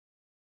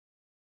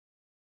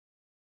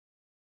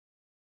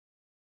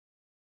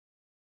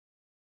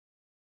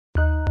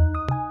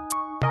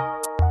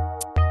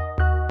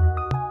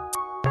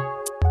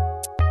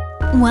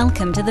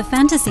Welcome to the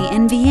Fantasy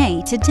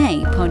NBA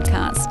Today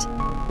podcast.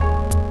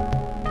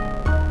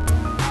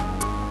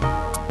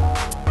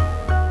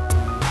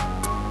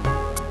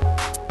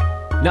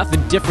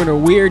 Nothing different or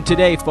weird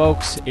today,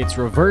 folks. It's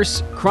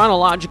Reverse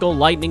Chronological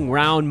Lightning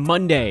Round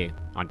Monday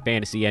on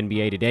Fantasy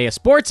NBA Today, a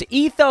sports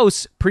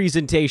ethos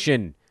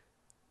presentation.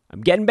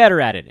 I'm getting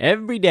better at it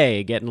every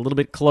day, getting a little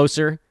bit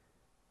closer.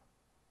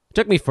 It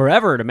took me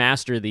forever to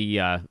master the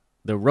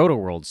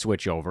RotoWorld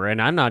switchover, and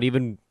I don't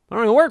even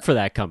work for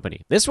that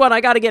company. This one,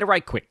 I got to get it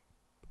right quick.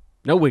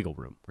 No wiggle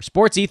room. We're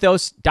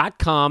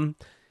sportsethos.com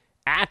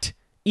at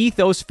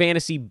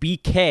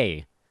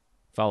ethosfantasybk.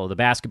 Follow the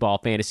basketball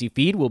fantasy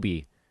feed. We'll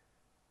be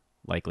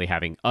likely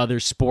having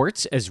other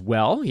sports as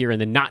well here in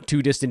the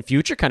not-too-distant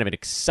future. Kind of an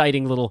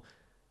exciting little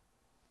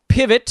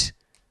pivot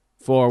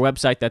for a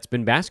website that's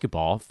been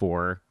basketball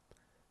for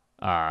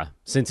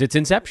since its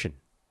inception,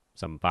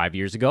 some 5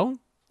 years ago,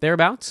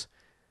 thereabouts.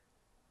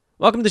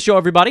 Welcome to the show,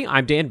 everybody.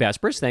 I'm Dan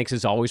Besbris. Thanks,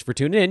 as always, for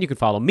tuning in. You can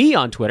follow me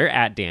on Twitter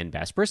at Dan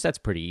Besbris. That's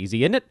pretty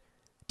easy, isn't it?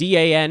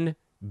 DanBesbris.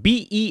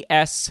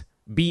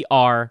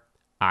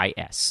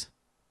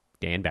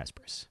 Dan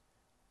Besbris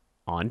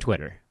on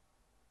Twitter.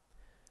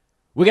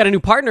 We got a new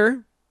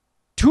partner,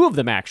 two of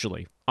them,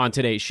 actually, on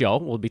today's show.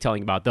 We'll be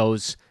telling about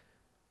those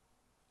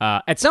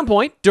at some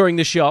point during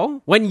the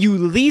show when you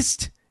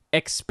least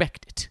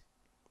expect it.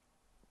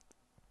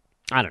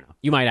 I don't know.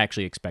 You might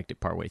actually expect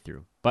it partway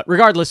through. But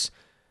regardless,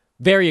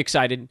 very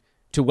excited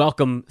to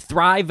welcome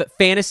Thrive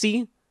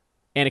Fantasy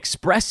and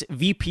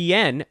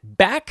ExpressVPN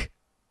back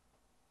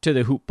to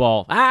the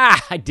Hoopball.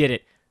 I did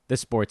it. The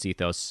Sports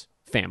Ethos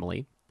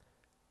family.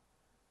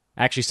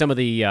 Actually, some of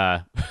the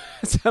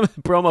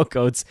promo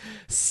codes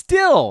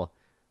still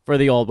for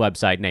the old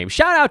website name.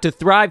 Shout out to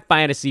Thrive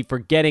Fantasy for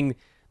getting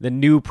the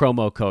new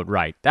promo code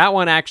right. That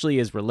one actually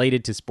is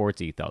related to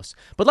Sports Ethos.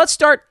 But let's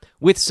start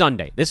with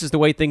Sunday. This is the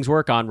way things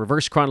work on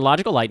Reverse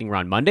Chronological Lightning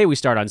Round Monday. We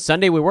start on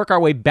Sunday. We work our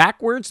way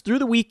backwards through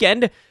the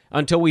weekend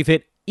until we've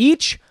hit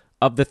each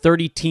of the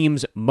 30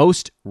 teams'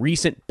 most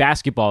recent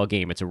basketball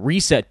game. It's a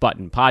reset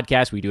button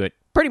podcast. We do it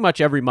pretty much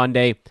every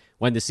Monday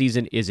when the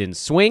season is in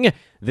swing.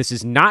 This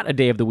is not a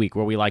day of the week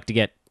where we like to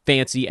get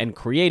fancy and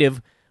creative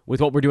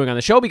with what we're doing on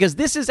the show, because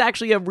this is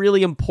actually a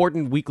really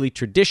important weekly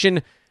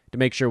tradition to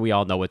make sure we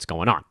all know what's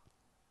going on.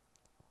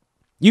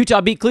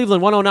 Utah beat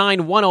Cleveland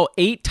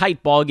 109-108.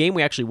 Tight ball game.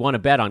 We actually won a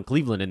bet on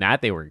Cleveland in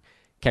that. They were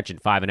catching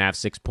 5.5,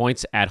 6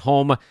 points at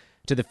home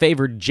to the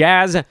favored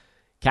Jazz.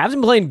 Cavs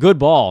been playing good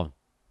ball,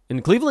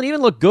 and Cleveland even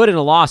looked good in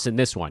a loss in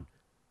this one.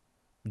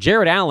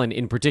 Jarrett Allen,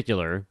 in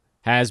particular,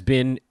 has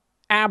been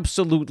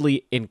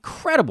absolutely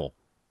incredible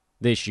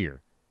this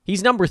year.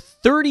 He's number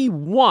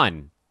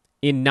 31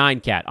 in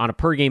 9-cat on a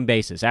per-game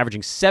basis,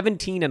 averaging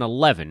 17 and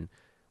 11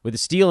 with a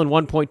steal and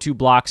 1.2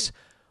 blocks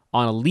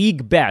on a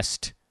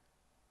league-best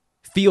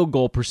field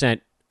goal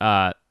percent.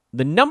 The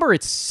number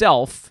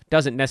itself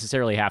doesn't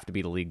necessarily have to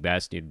be the league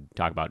best. You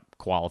talk about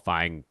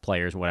qualifying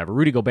players and whatever.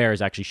 Rudy Gobert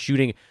is actually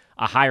shooting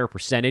a higher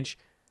percentage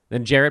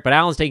than Jarrett, but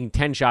Allen's taking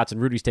 10 shots and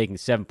Rudy's taking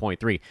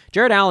 7.3.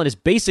 Jarrett Allen is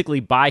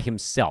basically by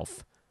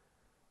himself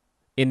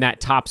in that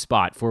top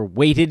spot for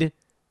weighted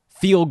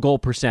field goal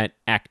percent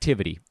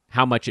activity,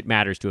 how much it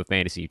matters to a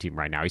fantasy team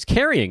right now. He's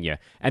carrying you.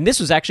 And this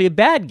was actually a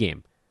bad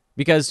game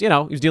because, he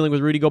was dealing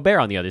with Rudy Gobert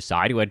on the other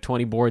side, who had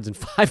 20 boards and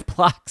 5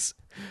 blocks.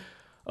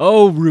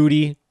 Oh,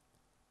 Rudy.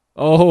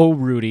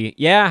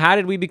 Yeah, how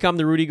did we become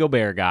the Rudy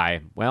Gobert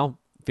guy? Well,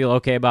 feel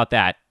okay about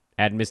that.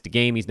 Hadn't missed a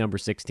game. He's number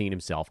 16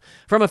 himself.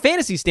 From a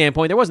fantasy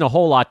standpoint, there wasn't a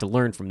whole lot to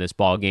learn from this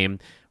ball game.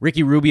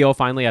 Ricky Rubio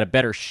finally had a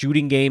better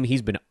shooting game.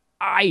 He's been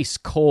ice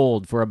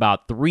cold for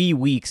about 3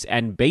 weeks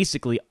and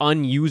basically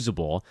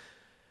unusable.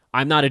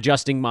 I'm not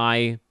adjusting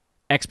my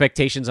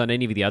expectations on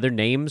any of the other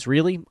names,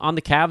 really, on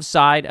the Cavs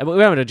side. I mean,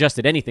 we haven't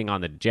adjusted anything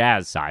on the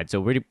Jazz side, so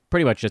we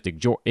pretty much just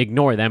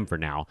ignore them for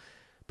now.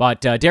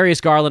 But Darius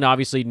Garland,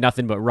 obviously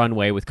nothing but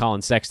runway with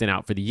Colin Sexton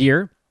out for the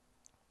year.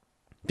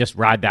 Just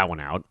ride that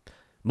one out.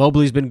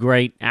 Mobley's been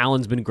great.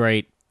 Allen's been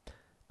great.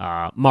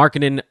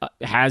 Markkanen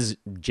has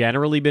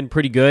generally been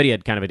pretty good. He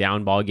had kind of a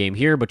down ball game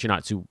here, but you're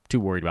not too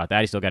worried about that.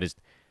 He still got his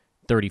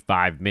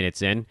 35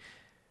 minutes in.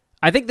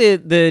 I think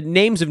the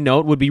names of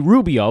note would be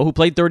Rubio, who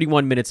played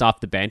 31 minutes off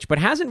the bench, but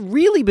hasn't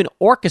really been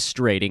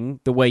orchestrating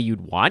the way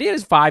you'd want. He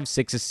has 5,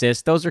 6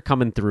 assists. Those are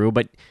coming through,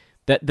 but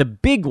the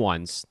big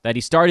ones that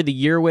he started the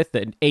year with,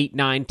 the 8,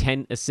 9,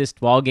 10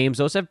 assist ball games,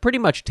 those have pretty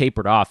much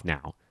tapered off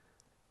now.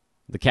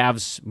 The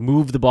Cavs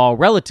move the ball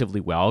relatively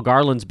well.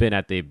 Garland's been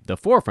at the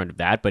forefront of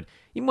that, but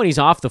even when he's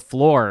off the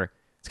floor,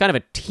 it's kind of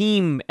a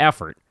team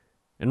effort.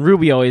 And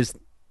Rubio is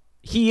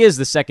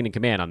the second in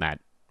command on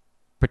that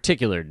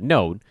particular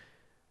note.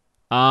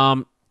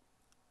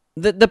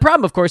 The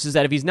problem, of course, is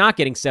that if he's not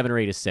getting 7 or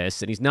 8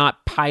 assists and he's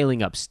not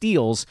piling up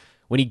steals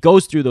when he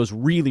goes through those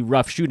really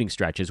rough shooting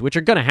stretches, which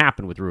are going to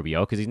happen with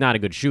Rubio because he's not a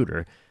good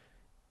shooter,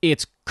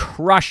 it's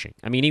crushing.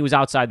 I mean, he was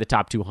outside the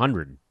top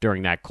 200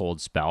 during that cold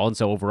spell, and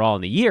so overall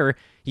in the year,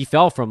 he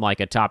fell from like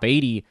a top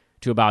 80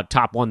 to about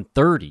top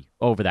 130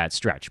 over that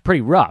stretch. Pretty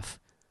rough.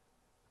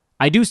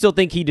 I do still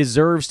think he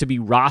deserves to be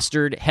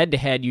rostered.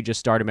 Head-to-head, you just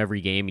start him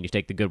every game, and you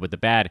take the good with the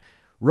bad.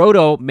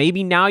 Roto,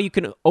 maybe now you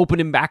can open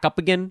him back up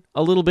again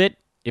a little bit.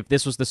 If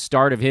this was the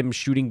start of him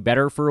shooting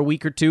better for a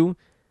week or two,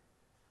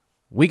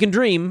 we can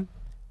dream.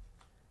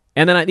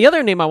 And then the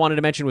other name I wanted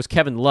to mention was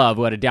Kevin Love,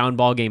 who had a down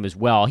ball game as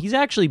well. He's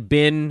actually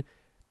been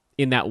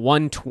in that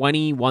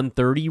 120,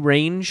 130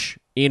 range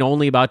in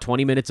only about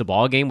 20 minutes a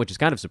ball game, which is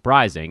kind of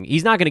surprising.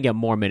 He's not going to get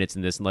more minutes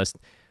than this unless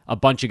a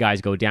bunch of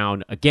guys go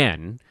down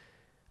again.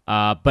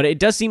 But it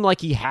does seem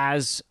like he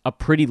has a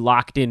pretty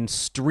locked-in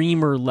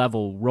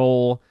streamer-level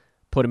role.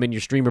 Put him in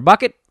your streamer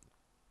bucket,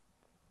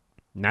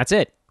 and that's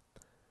it.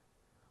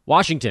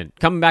 Washington,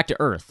 coming back to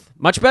earth.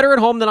 Much better at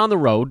home than on the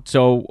road,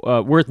 so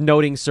worth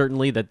noting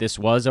certainly that this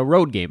was a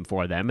road game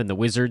for them, and the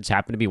Wizards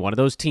happen to be one of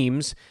those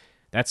teams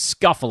that's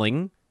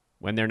scuffling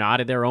when they're not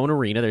at their own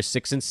arena. They're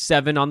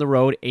 6-7 on the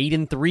road,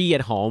 8-3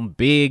 at home.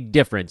 Big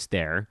difference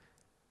there.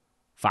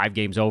 5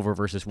 games over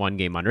versus 1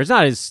 game under. It's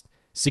not as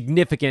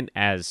significant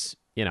as,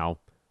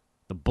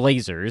 the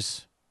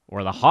Blazers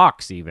or the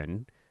Hawks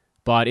even,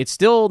 but it's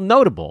still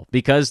notable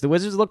because the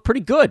Wizards look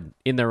pretty good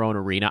in their own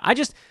arena.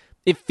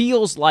 It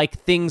feels like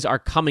things are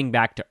coming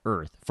back to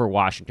earth for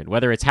Washington,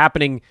 whether it's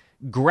happening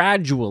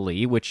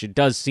gradually, which it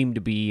does seem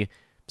to be.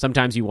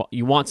 Sometimes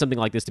you want something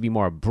like this to be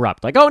more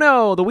abrupt, like, oh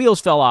no, the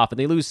wheels fell off and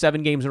they lose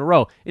 7 games in a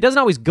row. It doesn't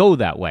always go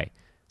that way.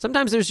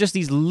 Sometimes there's just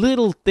these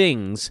little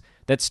things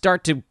that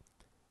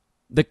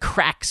the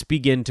cracks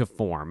begin to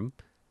form.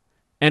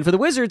 And for the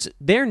Wizards,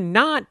 they're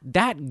not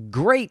that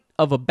great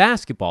of a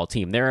basketball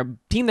team. They're a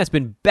team that's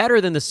been better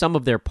than the sum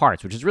of their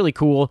parts, which is really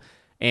cool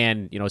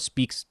and,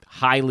 speaks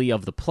highly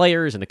of the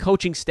players and the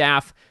coaching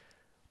staff.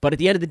 But at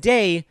the end of the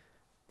day,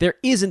 there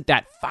isn't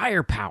that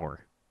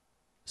firepower.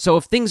 So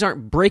if things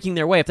aren't breaking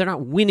their way, if they're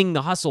not winning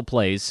the hustle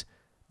plays,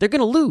 they're going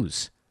to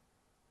lose.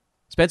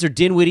 Spencer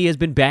Dinwiddie has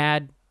been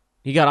bad.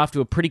 He got off to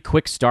a pretty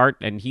quick start,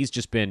 and he's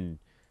just been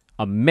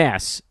a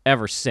mess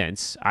ever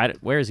since.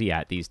 Where is he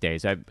at these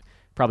days? I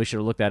probably should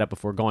have looked that up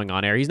before going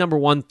on air. He's number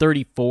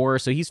 134,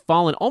 so he's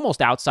fallen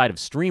almost outside of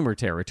streamer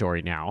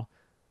territory now.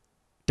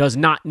 Does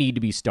not need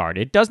to be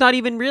started. Does not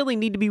even really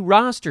need to be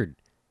rostered.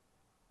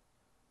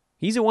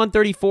 He's at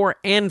 134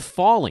 and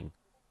falling.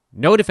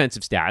 No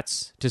defensive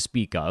stats to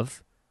speak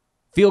of.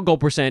 Field goal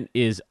percent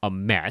is a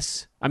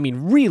mess. I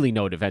mean, really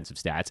no defensive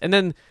stats. And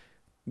then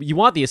you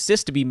want the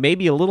assist to be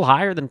maybe a little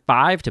higher than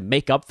 5 to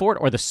make up for it,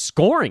 or the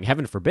scoring,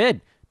 heaven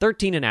forbid,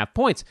 13.5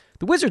 points.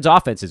 The Wizards'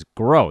 offense is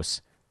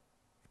gross.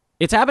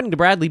 It's happening to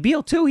Bradley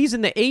Beal, too. He's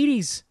in the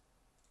 80s.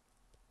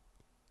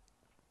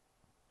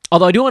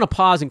 Although I do want to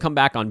pause and come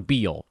back on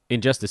Beal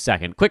in just a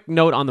second. Quick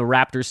note on the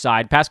Raptors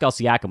side. Pascal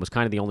Siakam was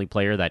kind of the only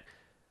player that,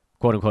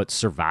 quote-unquote,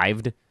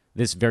 survived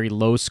this very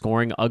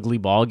low-scoring, ugly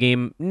ball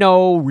game.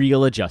 No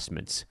real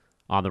adjustments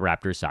on the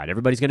Raptors side.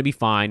 Everybody's going to be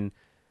fine.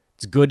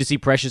 It's good to see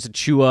Precious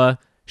Achiuwa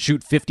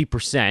shoot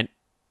 50%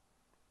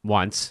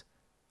 once.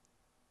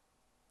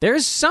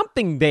 There's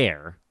something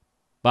there,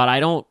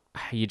 but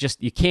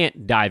you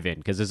can't dive in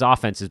because his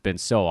offense has been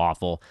so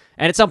awful.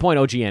 And at some point,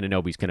 OG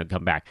Anunoby's going to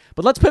come back.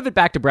 But let's pivot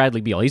back to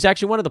Bradley Beal. He's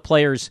actually one of the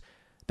players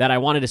that I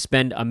wanted to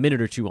spend a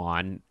minute or two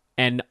on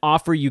and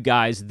offer you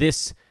guys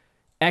this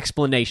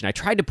explanation. I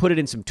tried to put it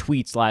in some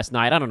tweets last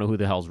night. I don't know who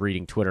the hell's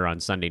reading Twitter on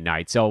Sunday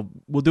night, so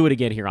we'll do it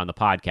again here on the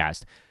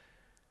podcast.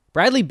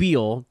 Bradley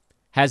Beal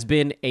has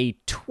been a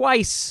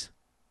twice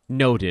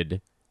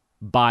noted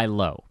buy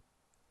low.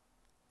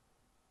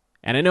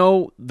 And I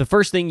know the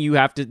first thing you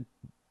have to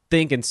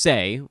think and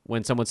say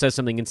when someone says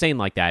something insane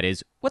like that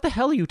is, what the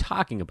hell are you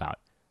talking about?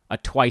 A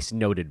twice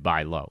noted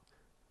buy low.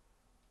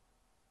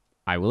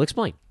 I will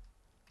explain.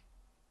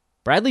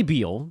 Bradley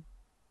Beal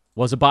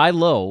was a buy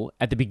low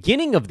at the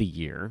beginning of the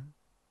year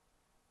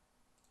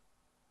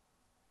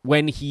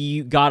when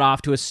he got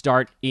off to a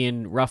start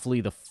in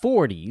roughly the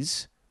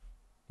 40s.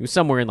 He was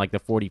somewhere in like the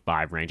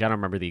 45 range. I don't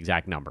remember the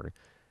exact number.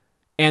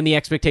 And the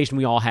expectation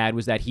we all had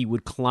was that he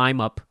would climb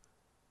up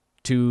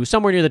to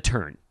somewhere near the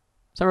turn.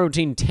 Somewhere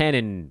between 10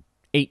 and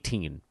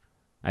 18,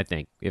 I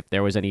think. If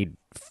there was any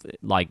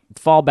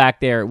fall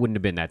back there, it wouldn't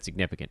have been that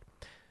significant.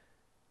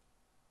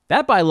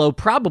 That buy low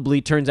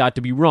probably turns out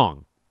to be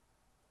wrong.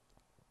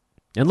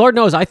 And Lord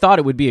knows I thought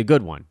it would be a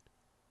good one.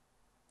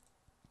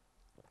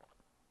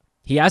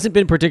 He hasn't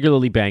been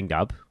particularly banged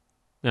up.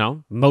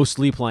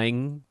 Mostly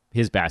playing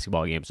his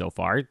basketball game so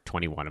far,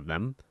 21 of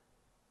them.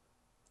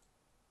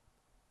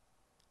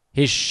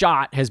 His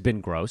shot has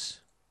been gross.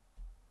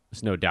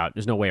 There's no doubt.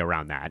 There's no way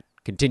around that.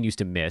 Continues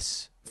to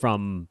miss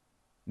from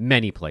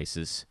many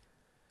places.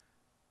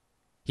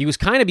 He was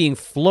kind of being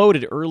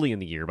floated early in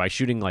the year by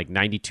shooting like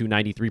 92,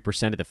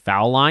 93% at the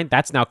foul line.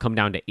 That's now come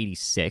down to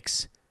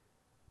 86.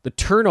 The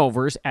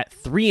turnovers at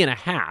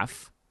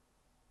 3.5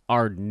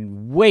 are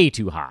way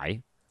too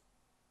high,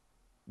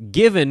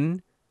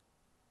 given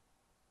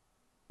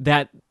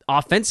that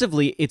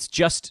offensively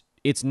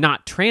it's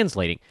not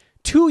translating.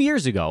 2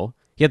 years ago,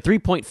 he had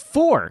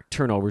 3.4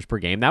 turnovers per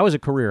game. That was a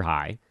career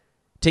high.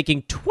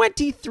 Taking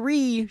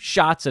 23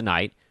 shots a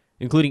night,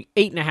 including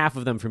 8.5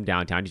 of them from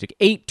downtown. He took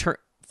 8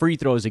 free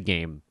throws a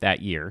game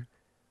that year.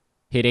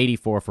 hit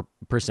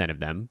 84% of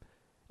them.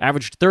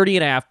 Averaged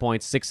 30.5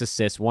 points, 6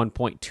 assists,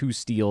 1.2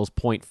 steals,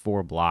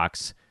 0.4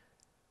 blocks.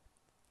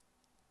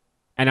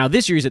 And now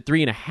this year he's at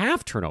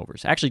 3.5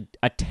 turnovers, actually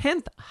a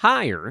tenth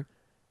higher,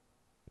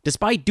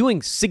 despite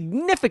doing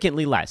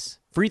significantly less.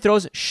 Free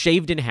throws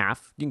shaved in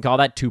half. You can call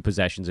that 2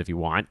 possessions if you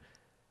want.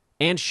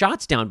 And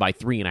shots down by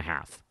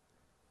 3.5. So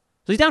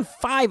he's down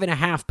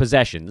 5.5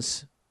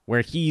 possessions,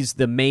 where he's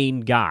the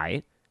main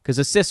guy, because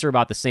assists are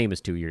about the same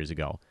as 2 years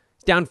ago.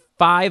 He's down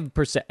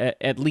 5%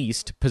 at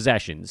least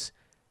possessions,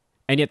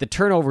 and yet the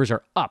turnovers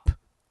are up.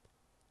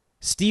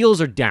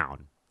 Steals are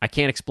down. I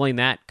can't explain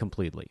that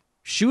completely.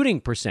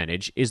 Shooting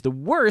percentage is the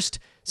worst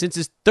since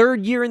his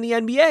 3rd year in the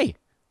NBA.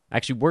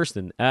 Actually, worse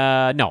than...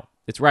 no,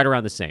 it's right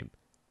around the same.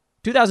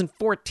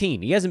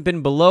 2014, he hasn't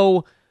been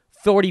below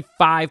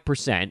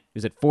 45%. He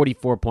was at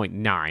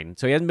 44.9.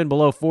 So he hasn't been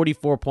below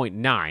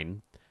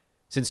 44.9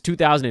 since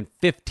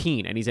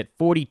 2015, and he's at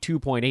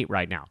 42.8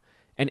 right now.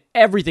 And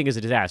everything is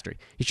a disaster.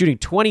 He's shooting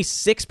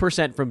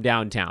 26% from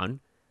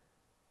downtown,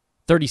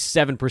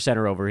 37%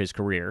 are over his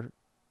career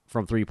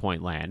from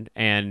three-point land,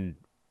 and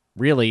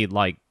really,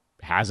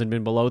 hasn't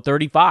been below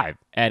 35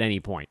 at any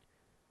point.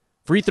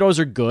 Free throws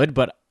are good,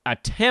 but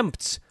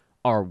attempts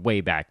are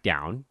way back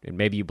down, and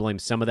maybe you blame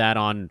some of that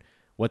on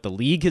what the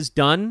league has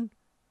done.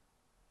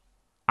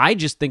 I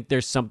just think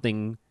there's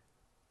something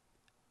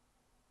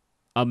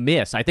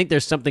amiss. I think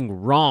there's something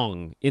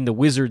wrong in the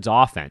Wizards'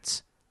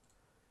 offense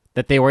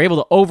that they were able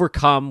to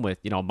overcome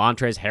with,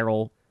 Montrezl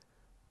Harrell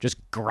just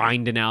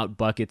grinding out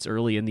buckets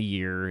early in the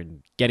year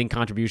and getting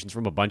contributions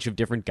from a bunch of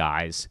different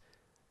guys.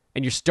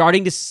 And you're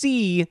starting to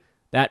see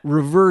that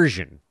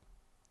reversion,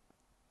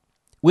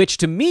 which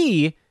to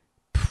me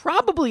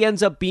probably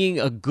ends up being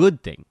a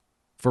good thing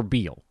for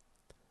Beal.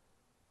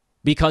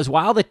 Because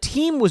while the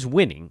team was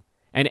winning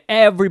and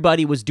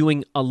everybody was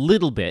doing a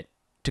little bit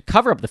to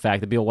cover up the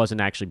fact that Beal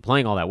wasn't actually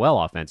playing all that well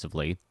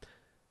offensively,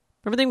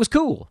 everything was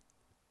cool.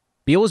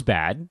 Beal was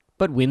bad,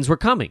 but wins were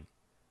coming.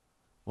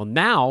 Well,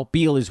 now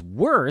Beal is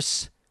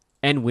worse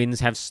and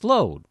wins have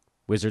slowed.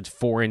 Wizards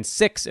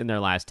 4-6 in their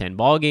last 10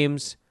 ball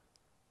games.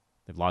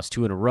 They've lost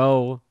 2 in a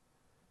row.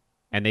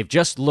 And they've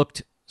just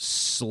looked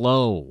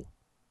slow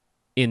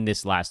in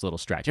this last little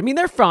stretch. I mean,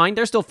 they're fine.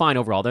 They're still fine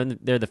overall.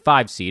 They're the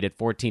 5 seed at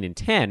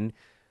 14-10.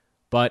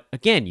 But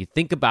again, you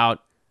think about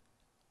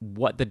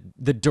what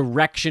the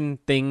direction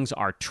things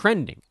are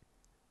trending.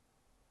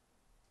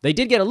 They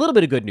did get a little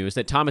bit of good news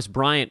that Thomas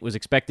Bryant was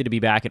expected to be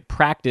back at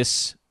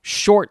practice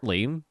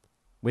shortly,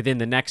 within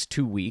the next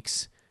 2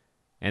 weeks,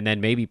 and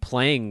then maybe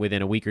playing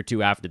within a week or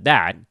two after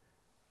that.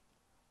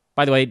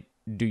 By the way,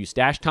 do you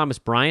stash Thomas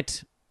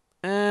Bryant?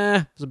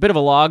 It's a bit of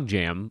a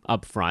logjam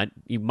up front.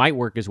 He might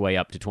work his way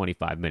up to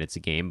 25 minutes a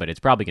game, but it's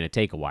probably going to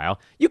take a while.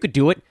 You could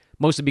do it,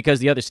 mostly because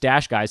the other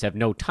stash guys have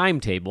no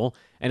timetable,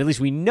 and at least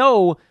we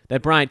know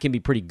that Bryant can be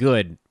pretty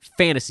good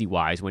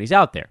fantasy-wise when he's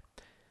out there.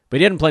 But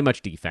he didn't play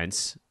much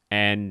defense,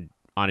 and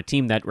on a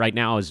team that right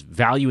now is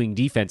valuing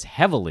defense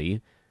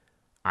heavily,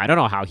 I don't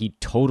know how he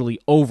totally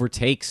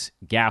overtakes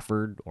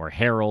Gafford or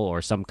Harrell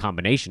or some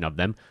combination of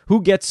them.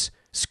 Who gets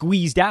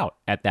squeezed out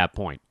at that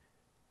point?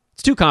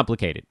 It's too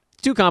complicated.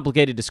 It's too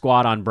complicated to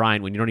squat on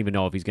Bryant when you don't even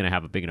know if he's going to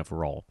have a big enough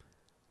role.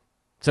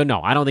 So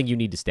no, I don't think you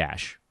need to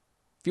stash.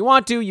 If you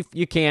want to,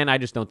 you can. I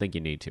just don't think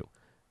you need to.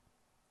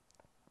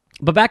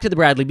 But back to the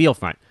Bradley Beal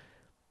front.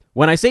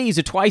 When I say he's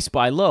a twice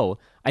buy low,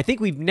 I think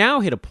we've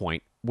now hit a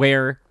point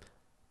where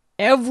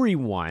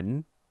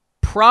everyone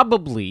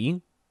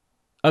probably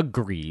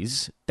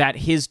agrees that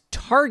his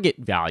target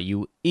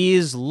value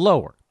is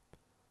lower.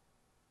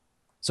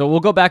 So we'll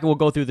go back and we'll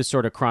go through this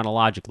sort of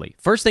chronologically.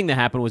 First thing that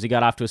happened was he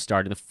got off to a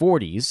start in the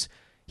 40s.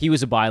 He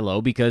was a buy low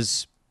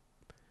because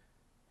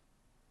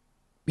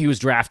he was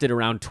drafted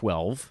around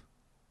 12.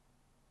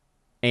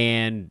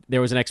 And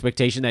there was an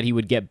expectation that he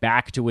would get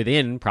back to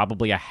within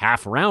probably a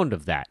half round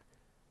of that.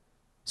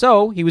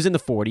 So he was in the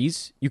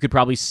 40s. You could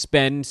probably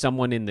spend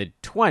someone in the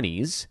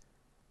 20s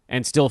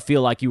and still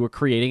feel like you were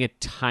creating a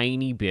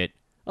tiny bit,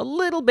 a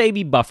little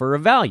baby buffer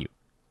of value.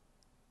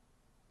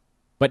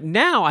 But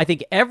now I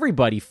think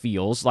everybody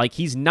feels like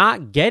he's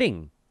not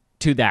getting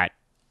to that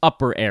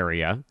upper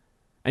area,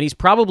 and he's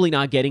probably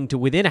not getting to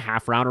within a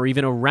half round or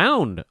even a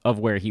round of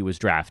where he was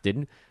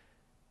drafted.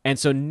 And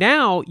so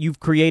now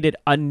you've created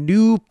a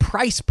new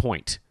price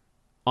point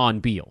on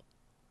Beal,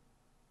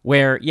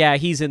 where, yeah,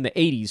 he's in the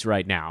 80s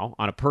right now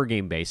on a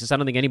per-game basis. I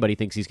don't think anybody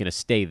thinks he's going to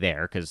stay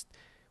there because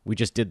we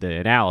just did the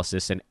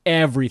analysis, and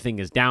everything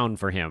is down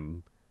for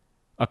him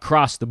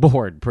across the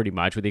board, pretty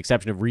much, with the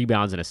exception of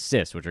rebounds and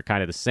assists, which are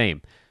kind of the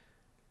same.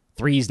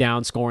 Threes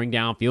down, scoring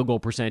down, field goal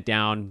percent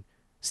down,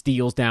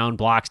 steals down,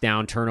 blocks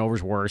down,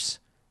 turnovers worse.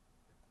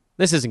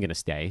 This isn't going to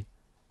stay.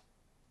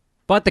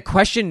 But the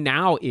question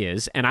now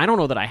is, and I don't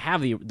know that I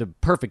have the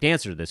perfect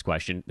answer to this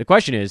question. The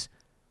question is,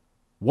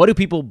 what do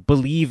people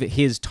believe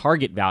his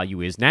target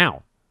value is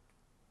now?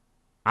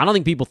 I don't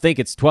think people think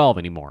it's 12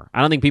 anymore.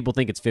 I don't think people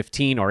think it's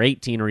 15 or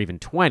 18 or even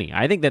 20.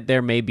 I think that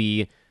there may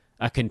be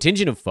a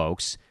contingent of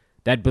folks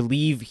that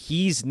believe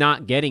he's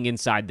not getting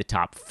inside the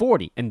top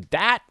 40. And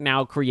that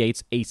now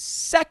creates a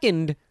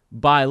second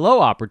buy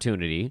low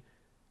opportunity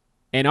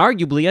and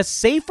arguably a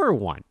safer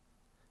one.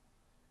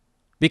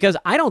 Because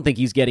I don't think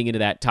he's getting into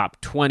that top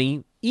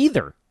 20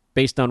 either,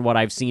 based on what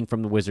I've seen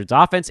from the Wizards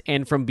offense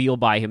and from Beal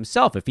by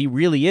himself. If he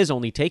really is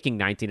only taking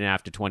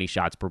 19.5 to 20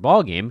 shots per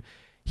ball game,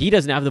 he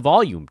doesn't have the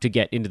volume to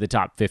get into the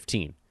top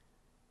 15.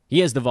 He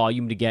has the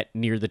volume to get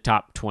near the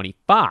top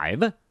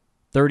 25,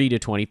 30 to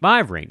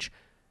 25 range.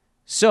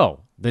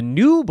 So, the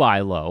new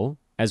buy low,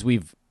 as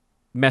we've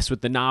messed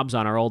with the knobs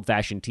on our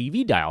old-fashioned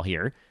TV dial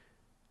here,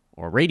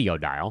 or radio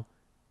dial,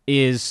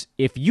 is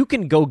if you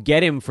can go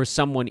get him for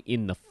someone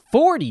in the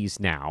 40s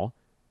now,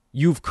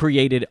 you've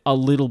created a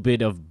little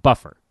bit of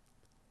buffer.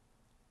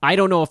 I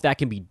don't know if that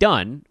can be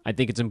done. I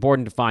think it's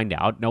important to find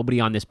out. Nobody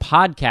on this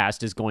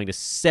podcast is going to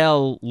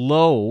sell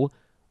low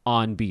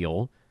on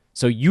Beal,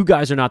 so you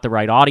guys are not the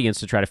right audience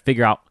to try to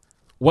figure out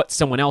what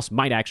someone else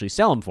might actually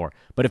sell him for.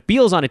 But if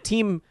Beal's on a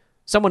team,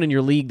 someone in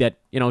your league that,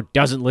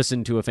 doesn't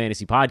listen to a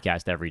fantasy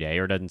podcast every day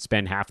or doesn't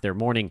spend half their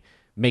morning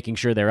making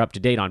sure they're up to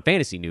date on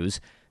fantasy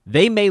news,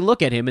 they may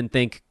look at him and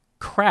think,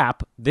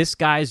 crap, this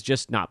guy's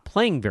just not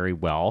playing very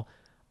well.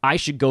 I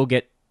should go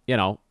get,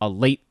 a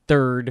late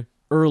third,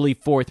 early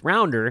fourth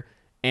rounder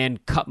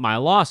and cut my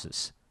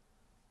losses.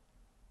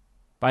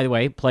 By the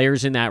way,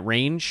 players in that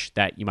range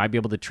that you might be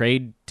able to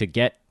trade to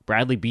get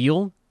Bradley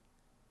Beal,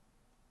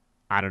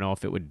 I don't know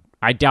if it would.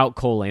 I doubt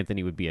Cole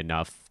Anthony would be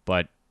enough,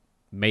 but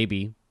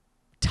maybe.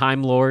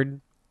 Time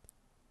Lord,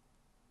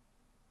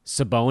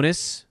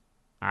 Sabonis,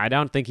 I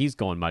don't think he's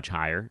going much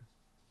higher.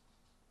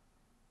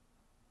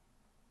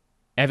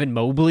 Evan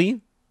Mobley,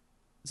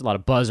 there's a lot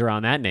of buzz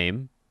around that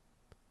name.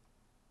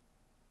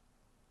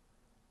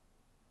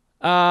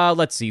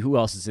 Let's see, who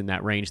else is in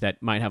that range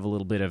that might have a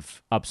little bit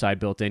of upside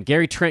built in?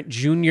 Gary Trent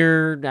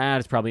Jr.,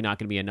 that's probably not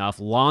going to be enough.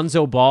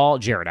 Lonzo Ball,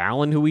 Jared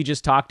Allen, who we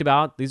just talked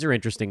about. These are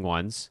interesting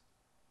ones.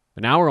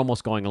 But now we're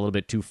almost going a little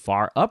bit too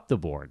far up the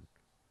board.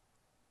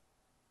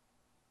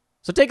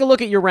 So take a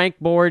look at your rank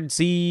board,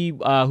 see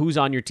who's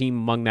on your team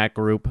among that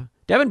group.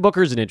 Devin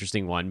Booker's an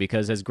interesting one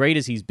because as great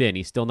as he's been,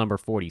 he's still number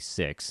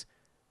 46.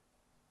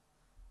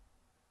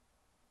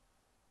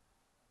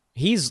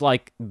 He's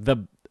like a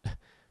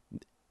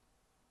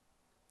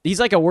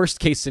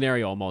worst-case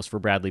scenario almost for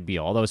Bradley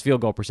Beal, although his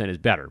field goal percent is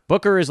better.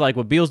 Booker is like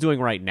what Beal's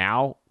doing right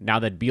now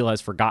that Beal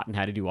has forgotten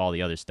how to do all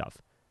the other stuff.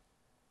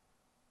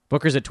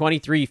 Booker's at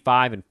 23,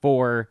 5, and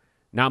 4.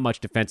 Not much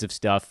defensive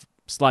stuff.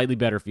 Slightly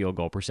better field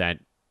goal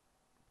percent.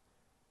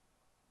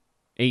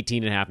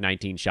 18.5,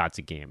 19 shots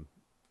a game.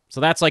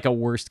 So that's like a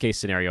worst-case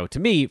scenario to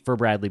me for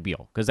Bradley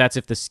Beal, because that's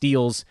if the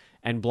steals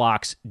and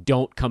blocks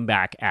don't come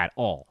back at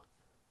all.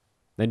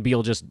 Then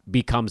Beal just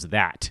becomes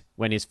that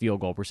when his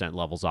field goal percent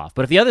levels off.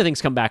 But if the other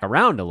things come back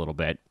around a little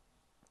bit,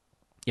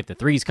 if the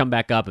threes come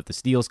back up, if the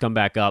steals come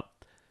back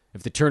up,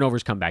 if the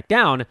turnovers come back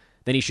down,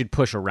 then he should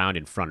push around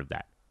in front of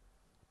that.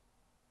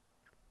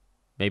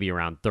 Maybe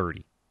around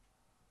 30.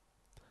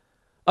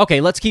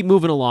 Okay, let's keep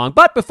moving along.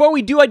 But before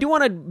we do, I do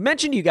want to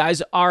mention to you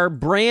guys our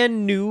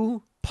brand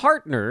new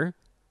partner,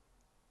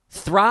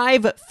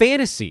 Thrive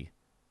Fantasy.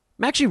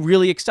 I'm actually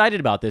really excited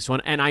about this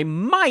one, and I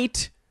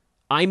might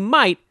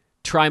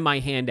try my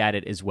hand at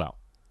it as well,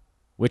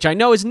 which I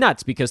know is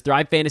nuts because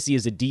Thrive Fantasy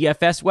is a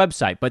DFS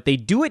website, but they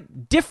do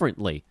it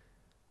differently.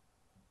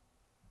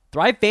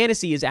 Thrive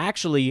Fantasy is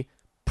actually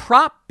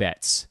prop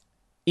bets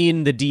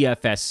in the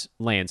DFS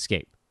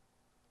landscape.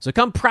 So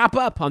come prop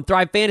up on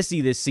Thrive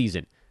Fantasy this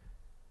season.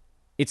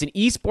 It's an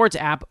esports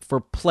app for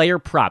player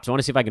props. I want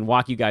to see if I can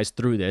walk you guys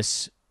through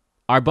this.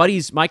 Our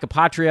buddies Mike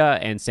Apatria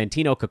and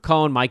Santino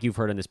Cacone, Mike, you've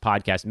heard on this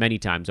podcast many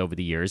times over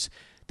the years,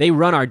 they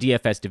run our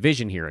DFS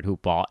division here at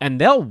Hoopball, and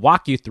they'll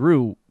walk you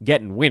through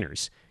getting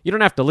winners. You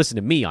don't have to listen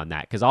to me on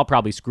that because I'll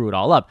probably screw it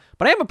all up,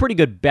 but I am a pretty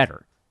good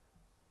bettor.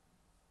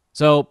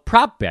 So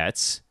prop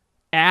bets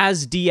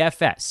as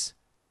DFS,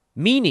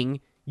 meaning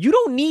you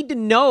don't need to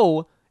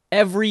know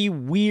every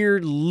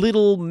weird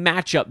little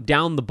matchup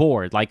down the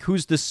board, like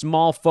who's the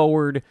small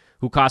forward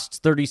who costs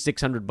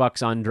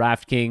 $3,600 on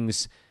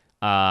DraftKings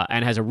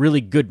and has a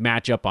really good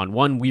matchup on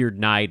one weird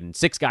night and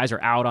 6 guys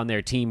are out on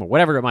their team or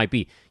whatever it might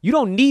be. You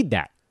don't need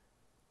that.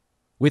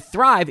 With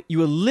Thrive,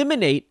 you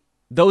eliminate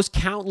those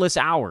countless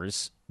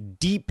hours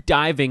deep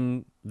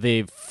diving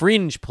the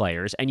fringe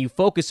players and you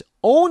focus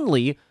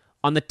only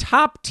on the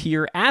top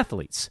tier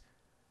athletes.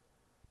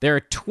 There are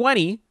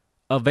 20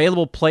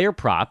 available player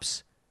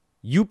props.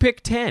 You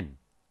pick 10.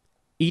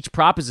 Each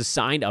prop is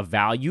assigned a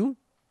value,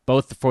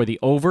 both for the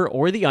over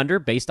or the under,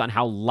 based on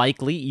how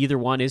likely either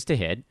one is to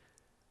hit.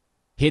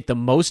 Hit the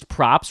most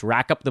props,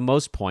 rack up the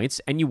most points,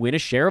 and you win a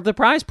share of the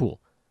prize pool.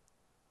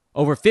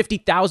 Over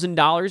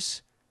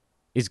 $50,000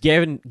 is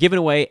given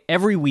away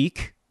every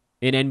week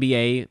in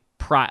NBA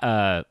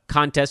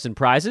contests and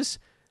prizes.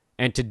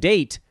 And to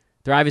date,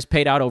 Thrive has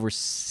paid out over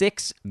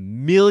 $6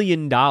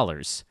 million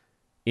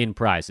in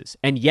prizes.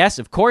 And yes,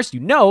 of course, you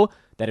know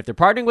that if they're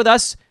partnering with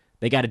us,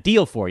 they got a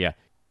deal for you.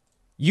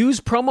 Use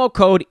promo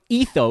code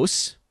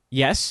ETHOS.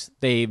 Yes,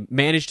 they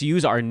managed to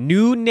use our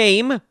new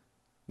name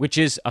which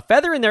is a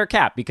feather in their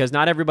cap because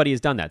not everybody has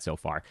done that so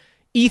far.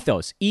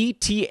 Ethos,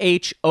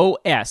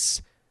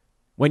 ETHOS.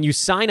 When you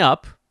sign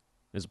up,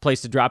 there's a place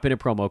to drop in a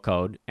promo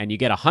code, and you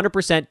get a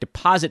 100%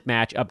 deposit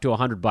match up to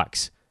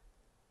 $100.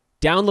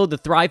 Download the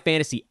Thrive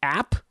Fantasy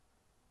app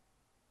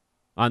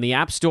on the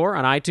App Store,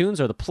 on iTunes,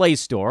 or the Play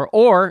Store,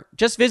 or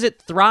just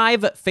visit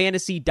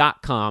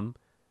thrivefantasy.com.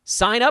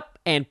 Sign up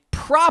and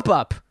prop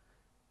up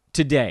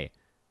today.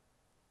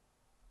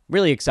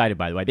 Really excited,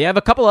 by the way. They have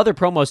a couple other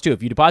promos, too.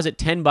 If you deposit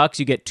 $10,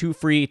 you get 2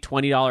 free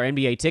 $20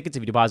 NBA tickets.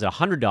 If you deposit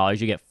 $100,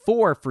 you get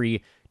 4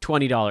 free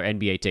 $20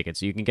 NBA tickets.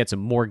 So you can get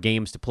some more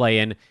games to play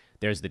in.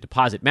 There's the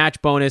deposit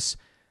match bonus.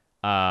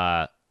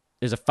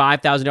 There's a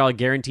 $5,000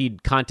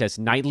 guaranteed contest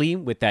nightly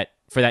for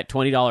that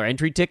 $20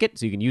 entry ticket,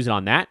 so you can use it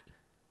on that.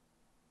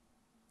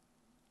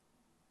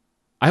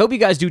 I hope you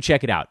guys do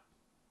check it out.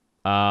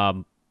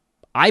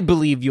 I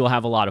believe you'll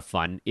have a lot of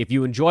fun. If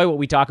you enjoy what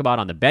we talk about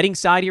on the betting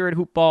side here at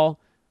Hoopball,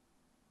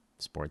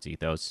 Sports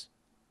Ethos.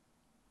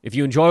 If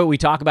you enjoy what we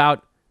talk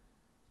about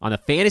on the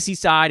fantasy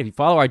side, if you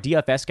follow our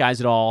DFS guys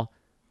at all,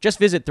 just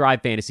visit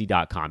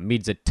thrivefantasy.com. It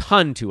means a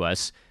ton to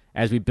us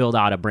as we build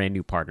out a brand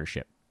new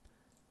partnership.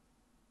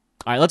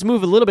 All right, let's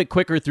move a little bit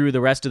quicker through the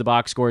rest of the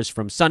box scores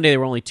from Sunday. There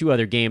were only 2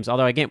 other games,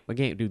 although I can't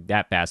do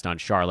that fast on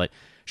Charlotte.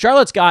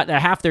 Charlotte's got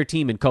half their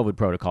team in COVID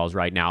protocols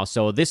right now,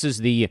 so this is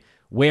the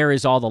where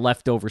is all the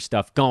leftover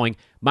stuff going.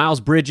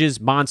 Miles Bridges,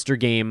 monster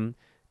game.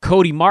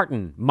 Cody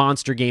Martin,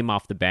 monster game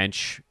off the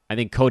bench. I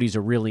think Cody's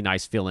a really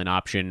nice fill-in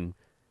option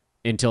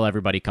until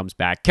everybody comes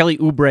back. Kelly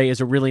Oubre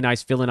is a really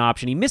nice fill-in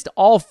option. He missed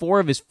all 4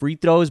 of his free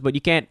throws, but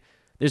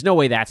there's no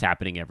way that's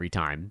happening every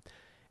time.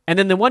 And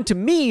then the one to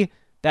me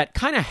that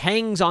kind of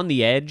hangs on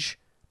the edge.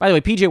 By the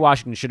way, P.J.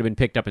 Washington should have been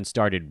picked up and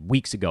started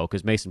weeks ago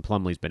because Mason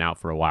Plumlee's been out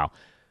for a while.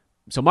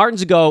 So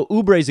Martin's a go,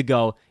 Oubre's a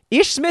go.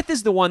 Ish Smith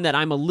is the one that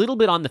I'm a little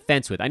bit on the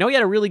fence with. I know he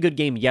had a really good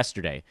game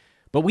yesterday,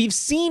 but we've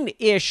seen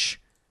Ish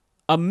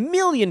a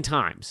million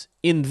times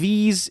in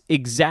these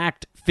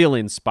exact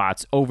fill-in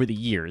spots over the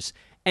years,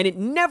 and it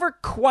never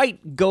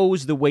quite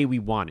goes the way we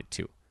want it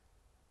to.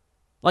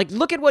 Like,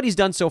 look at what he's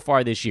done so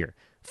far this year.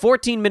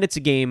 14 minutes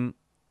a game,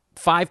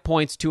 5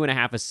 points,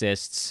 2.5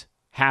 assists,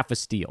 half a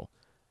steal.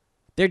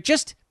 There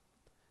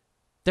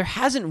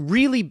hasn't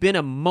really been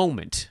a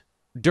moment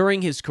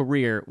during his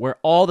career where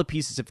all the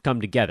pieces have come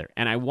together.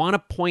 And I want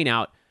to point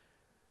out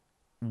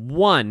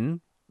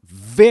one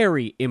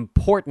very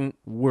important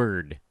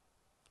word.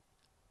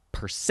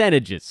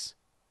 Percentages.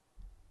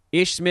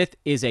 Ish Smith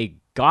is a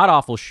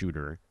god-awful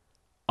shooter,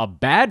 a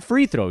bad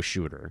free throw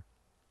shooter,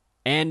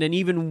 and an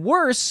even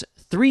worse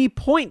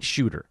three-point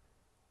shooter.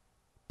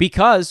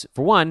 Because,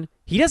 for one,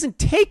 he doesn't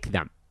take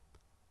them.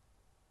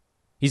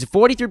 He's a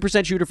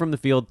 43% shooter from the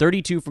field,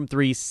 32 from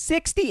 3,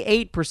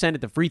 68%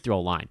 at the free throw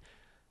line.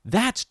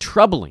 That's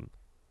troubling.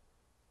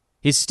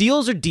 His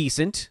steals are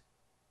decent.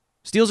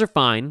 Steals are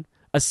fine.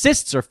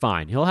 Assists are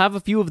fine. He'll have a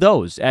few of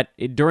those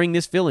during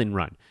this fill-in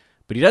run.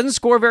 But he doesn't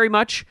score very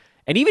much.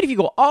 And even if you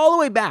go all the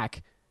way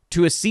back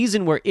to a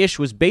season where Ish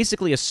was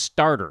basically a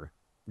starter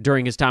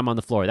during his time on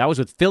the floor, that was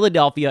with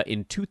Philadelphia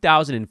in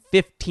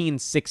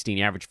 2015-16.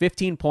 He averaged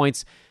 15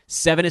 points,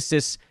 7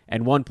 assists,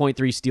 and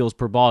 1.3 steals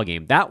per ball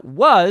game. That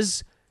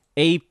was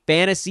a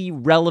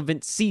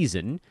fantasy-relevant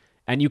season,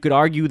 and you could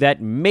argue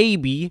that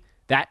maybe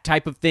that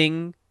type of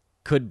thing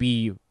could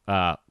be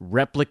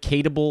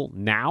replicatable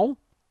now.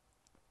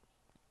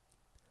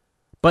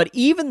 But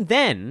even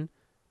then,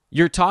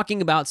 you're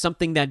talking about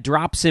something that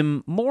drops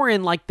him more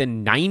in like the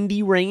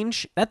 90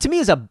 range. That to me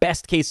is a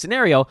best case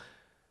scenario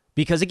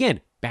because,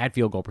 again, bad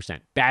field goal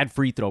percent, bad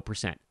free throw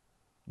percent.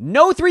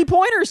 No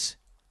three-pointers.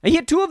 He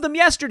hit 2 of them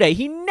yesterday.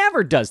 He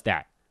never does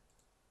that.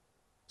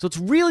 So it's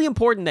really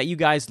important that you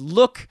guys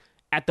look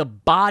at the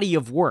body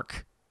of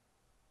work.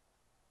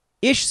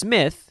 Ish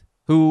Smith,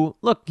 who,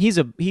 look, he's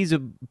a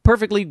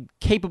perfectly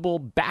capable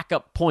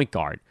backup point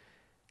guard,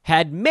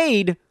 had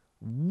made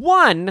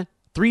 1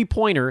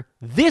 three-pointer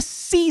this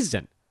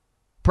season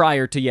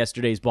prior to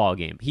yesterday's ball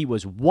game. He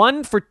was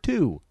 1 for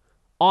 2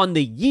 on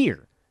the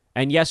year,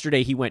 and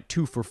yesterday he went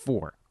 2 for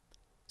 4.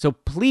 So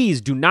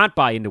please do not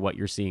buy into what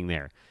you're seeing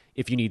there.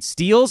 If you need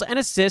steals and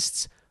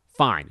assists,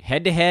 fine.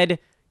 Head-to-head,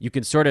 you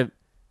can sort of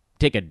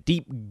take a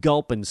deep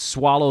gulp and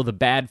swallow the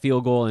bad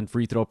field goal and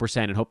free throw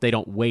percent and hope they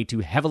don't weigh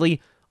too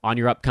heavily on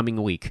your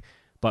upcoming week.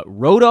 But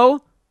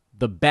Roto,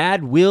 the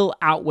bad will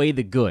outweigh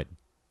the good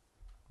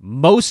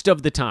most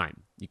of the time.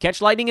 You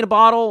catch lightning in a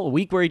bottle, a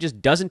week where he just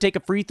doesn't take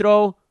a free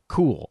throw,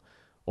 cool.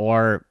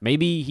 Or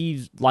maybe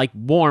he's like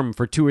warm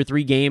for 2 or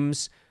 3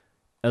 games.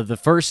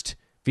 If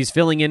he's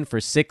filling in for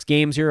 6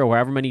 games here, or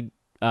however many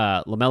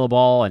LaMelo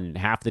Ball and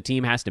half the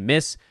team has to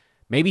miss,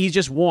 maybe he's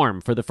just warm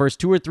for the first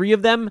 2 or 3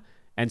 of them,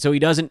 and so he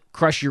doesn't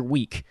crush your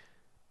week.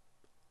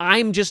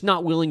 I'm just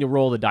not willing to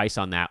roll the dice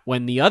on that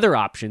when the other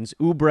options,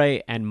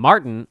 Oubre and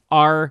Martin,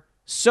 are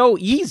so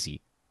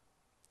easy.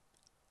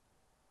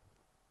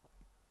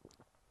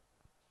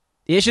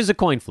 Ish is a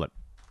coin flip.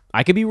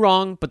 I could be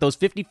wrong, but those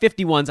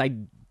 50-50 ones, I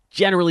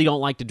generally don't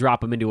like to drop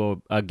them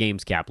into a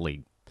games cap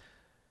league.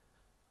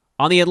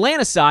 On the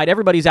Atlanta side,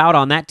 everybody's out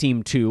on that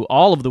team too,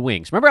 all of the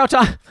wings. Remember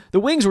how the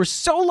wings were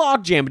so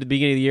log-jammed at the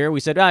beginning of the year? We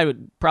said, I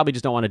would probably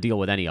just don't want to deal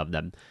with any of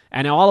them.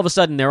 And now all of a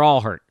sudden, they're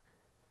all hurt.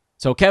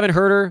 So Kevin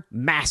Huerter,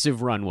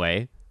 massive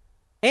runway.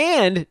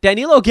 And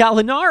Danilo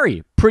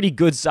Gallinari, pretty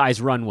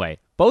good-sized runway.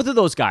 Both of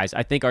those guys,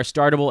 I think, are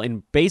startable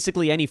in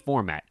basically any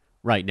format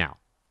right now.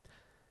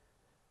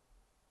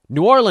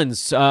 New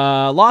Orleans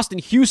lost in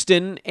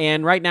Houston,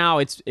 and right now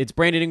it's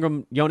Brandon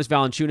Ingram, Jonas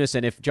Valanciunas,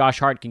 and if Josh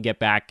Hart can get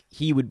back,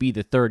 he would be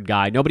the third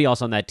guy. Nobody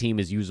else on that team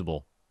is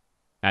usable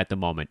at the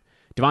moment.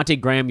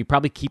 Devontae Graham, you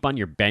probably keep on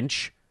your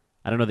bench.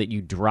 I don't know that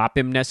you drop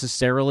him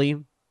necessarily,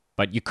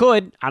 but you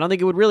could. I don't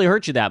think it would really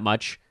hurt you that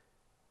much.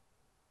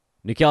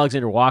 Nickeil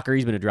Alexander-Walker,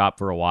 he's been a drop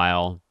for a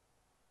while.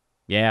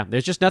 Yeah,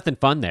 there's just nothing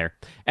fun there.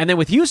 And then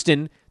with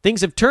Houston,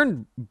 things have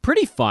turned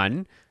pretty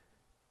fun.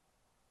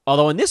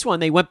 Although in this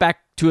one, they went back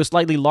to a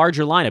slightly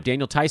larger lineup.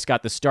 Daniel Tice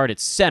got the start at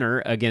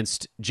center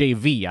against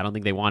JV. I don't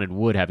think they wanted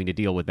Wood having to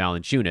deal with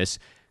Valanciunas.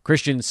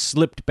 Christian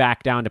slipped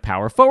back down to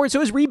power forward, so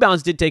his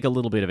rebounds did take a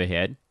little bit of a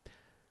hit.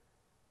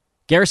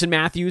 Garrison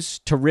Matthews,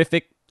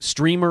 terrific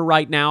streamer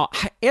right now.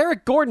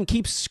 Eric Gordon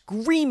keeps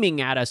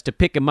screaming at us to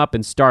pick him up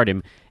and start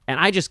him, and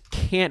I just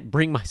can't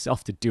bring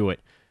myself to do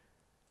it.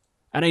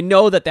 And I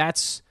know that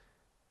that's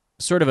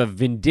sort of a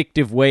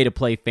vindictive way to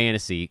play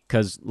fantasy,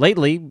 because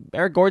lately,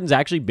 Eric Gordon's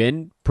actually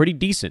been pretty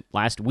decent.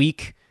 Last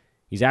week,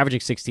 he's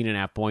averaging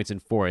 16.5 points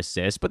and 4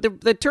 assists, but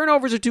the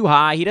turnovers are too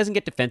high. He doesn't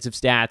get defensive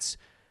stats.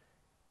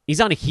 He's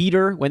on a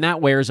heater. When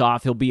that wears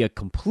off, he'll be a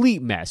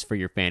complete mess for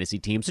your fantasy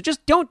team, so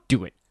just don't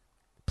do it.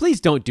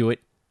 Please don't do it.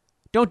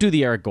 Don't do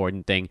the Eric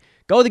Gordon thing.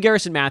 Go the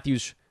Garrison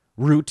Matthews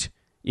route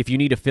if you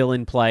need a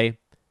fill-in play.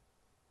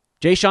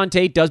 Jayshawn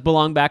Tate does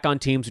belong back on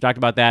teams. We talked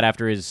about that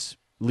after his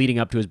leading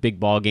up to his big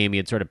ball game. He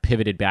had sort of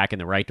pivoted back in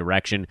the right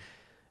direction.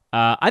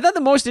 I thought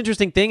the most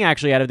interesting thing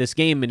actually out of this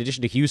game, in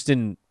addition to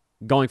Houston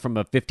going from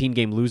a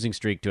 15-game losing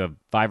streak to a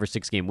 5 or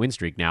 6-game win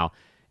streak now,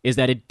 is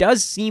that it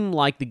does seem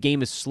like the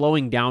game is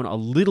slowing down a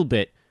little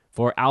bit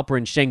for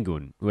Alperen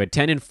Şengün, who had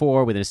 10 and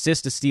 4 with an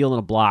assist, a steal, and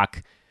a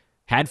block.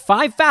 Had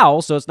 5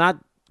 fouls, so it's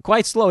not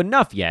quite slow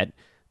enough yet,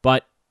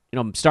 but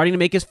starting to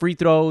make his free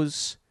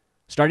throws,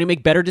 starting to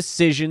make better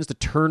decisions. The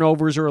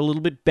turnovers are a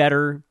little bit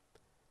better.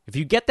 If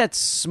you get that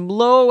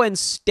slow and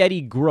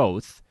steady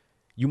growth,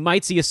 you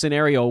might see a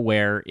scenario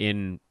where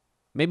in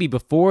maybe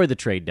before the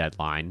trade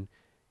deadline,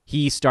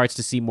 he starts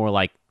to see more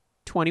like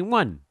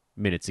 21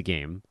 minutes a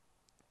game.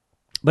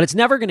 But it's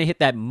never going to hit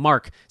that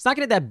mark. It's not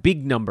going to hit that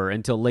big number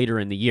until later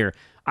in the year.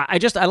 I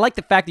like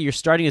the fact that you're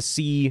starting to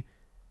see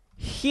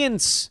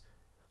hints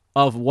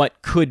of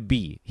what could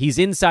be. He's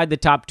inside the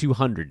top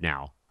 200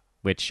 now,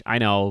 which I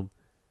know,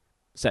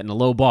 setting a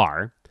low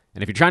bar.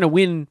 And if you're trying to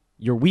win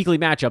your weekly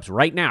matchups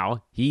right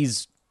now,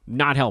 he's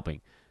not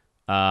helping.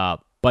 But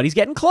he's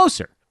getting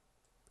closer.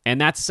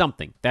 And that's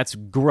something. That's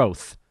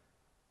growth.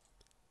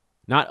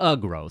 Not a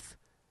growth.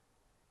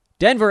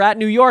 Denver at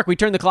New York. We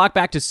turn the clock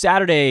back to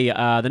Saturday.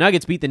 The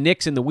Nuggets beat the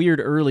Knicks in the weird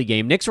early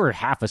game. Knicks were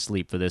half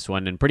asleep for this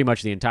one, and pretty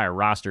much the entire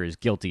roster is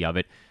guilty of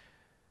it.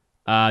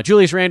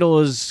 Julius Randle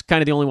is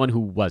kind of the only one who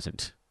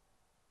wasn't.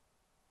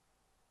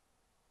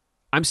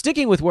 I'm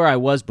sticking with where I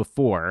was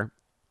before,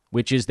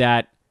 which is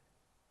that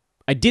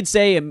I did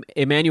say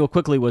Emmanuel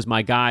Quickley was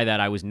my guy that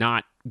I was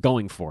not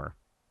going for.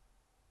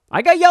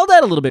 I got yelled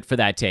at a little bit for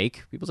that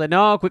take. People said,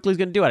 no, Quickley's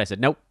going to do it. I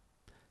said, nope.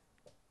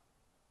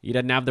 He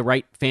doesn't have the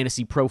right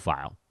fantasy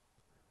profile.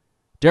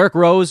 Derrick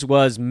Rose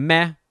was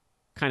meh.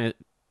 Kind of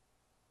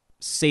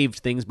saved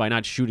things by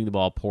not shooting the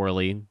ball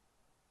poorly.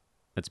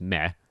 That's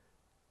meh.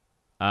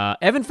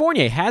 Evan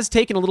Fournier has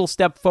taken a little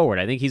step forward.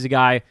 I think he's a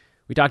guy,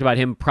 we talked about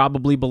him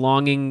probably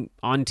belonging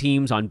on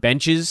teams, on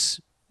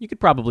benches. You could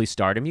probably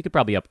start him. You could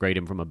probably upgrade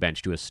him from a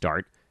bench to a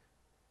start.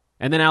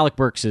 And then Alec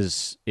Burks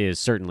is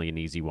certainly an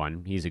easy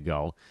one. He's a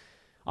go.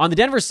 On the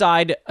Denver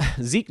side,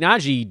 Zeke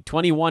Naji,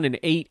 21 and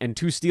 8 and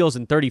 2 steals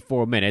in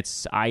 34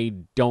 minutes. I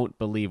don't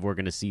believe we're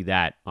going to see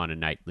that on a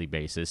nightly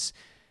basis.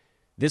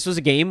 This was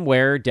a game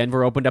where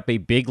Denver opened up a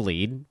big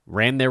lead,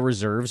 ran their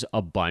reserves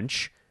a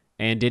bunch,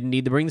 and didn't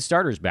need to bring the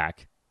starters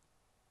back.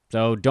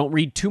 So don't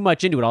read too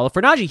much into it. Although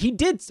for Naji, he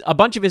did a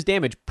bunch of his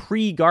damage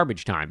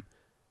pre-garbage time.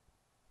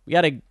 We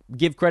got to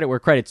give credit where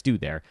credit's due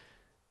there.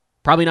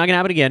 Probably not going to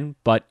happen again,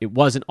 but it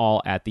wasn't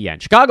all at the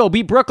end. Chicago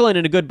beat Brooklyn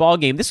in a good ball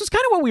game. This was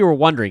kind of what we were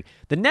wondering.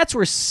 The Nets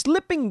were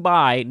slipping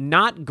by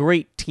not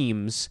great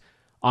teams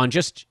on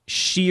just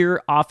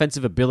sheer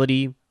offensive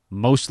ability,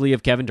 mostly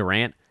of Kevin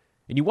Durant.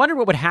 And you wondered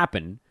what would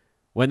happen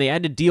when they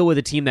had to deal with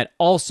a team that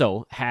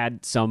also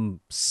had some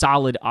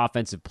solid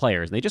offensive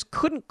players. They just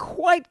couldn't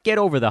quite get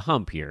over the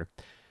hump here.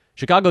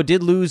 Chicago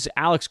did lose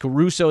Alex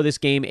Caruso this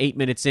game 8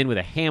 minutes in with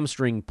a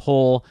hamstring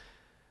pull.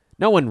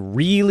 No one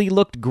really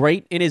looked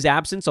great in his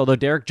absence, although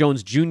Derek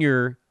Jones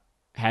Jr.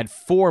 had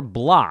 4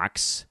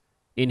 blocks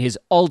in his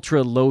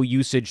ultra-low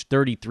usage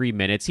 33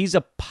 minutes. He's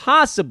a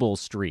possible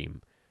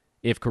stream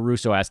if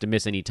Caruso has to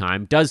miss any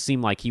time. Does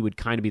seem like he would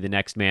kind of be the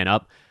next man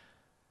up.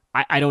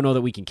 I don't know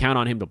that we can count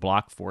on him to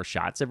block 4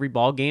 shots every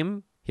ball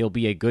game. He'll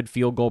be a good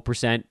field goal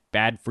percent,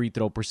 bad free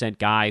throw percent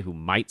guy who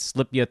might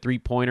slip you a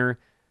three-pointer,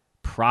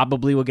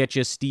 probably will get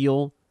you a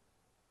steal.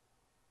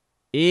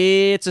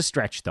 It's a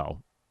stretch,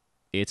 though.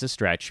 It's a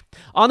stretch.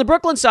 On the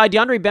Brooklyn side,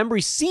 DeAndre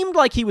Bembry seemed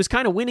like he was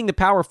kind of winning the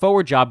power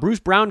forward job. Bruce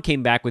Brown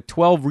came back with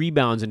 12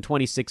 rebounds in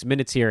 26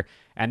 minutes here,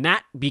 and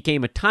that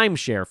became a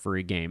timeshare for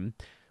a game.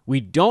 We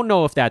don't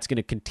know if that's going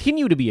to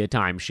continue to be a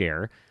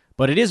timeshare,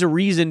 but it is a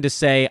reason to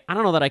say, I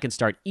don't know that I can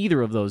start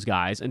either of those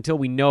guys until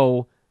we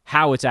know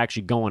how it's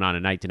actually going on a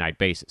night-to-night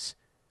basis.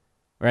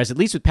 Whereas at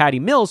least with Patty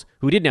Mills,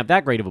 who didn't have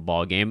that great of a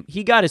ball game,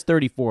 he got his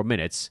 34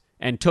 minutes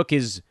and took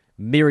his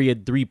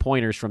myriad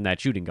three-pointers from that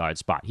shooting guard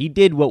spot. He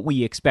did what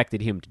we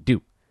expected him to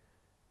do,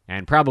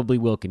 and probably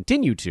will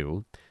continue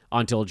to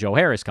until Joe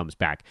Harris comes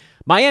back.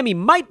 Miami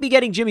might be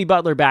getting Jimmy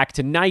Butler back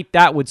tonight.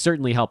 That would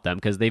certainly help them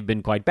because they've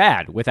been quite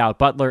bad without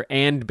Butler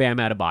and Bam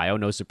Adebayo.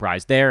 No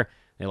surprise there.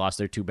 They lost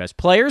their two best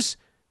players,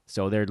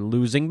 so they're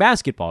losing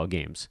basketball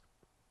games.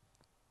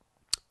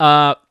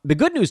 The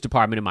good news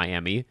department in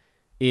Miami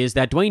is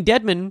that Dwayne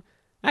Dedmon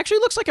actually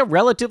looks like a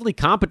relatively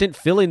competent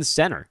fill-in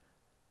center.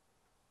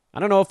 I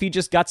don't know if he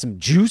just got some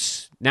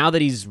juice now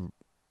that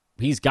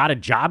he's got a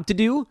job to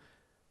do,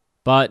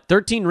 but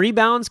 13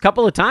 rebounds a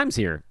couple of times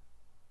here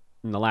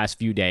in the last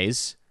few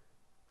days.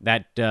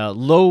 That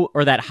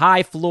that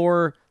high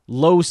floor,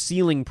 low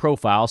ceiling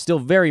profile still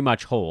very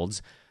much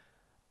holds.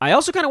 I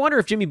also kind of wonder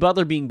if Jimmy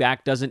Butler being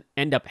back doesn't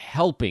end up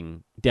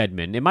helping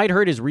Dedmon. It might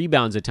hurt his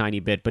rebounds a tiny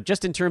bit, but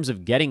just in terms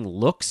of getting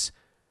looks,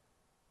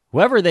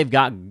 whoever they've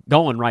got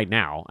going right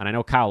now, and I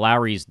know Kyle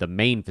Lowry's the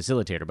main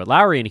facilitator, but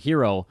Lowry and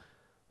Hero,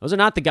 those are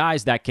not the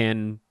guys that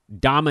can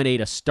dominate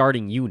a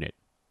starting unit.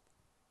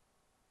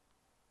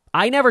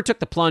 I never took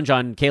the plunge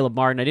on Caleb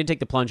Martin. I didn't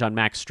take the plunge on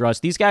Max Struss.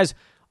 These guys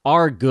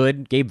are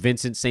good. Gabe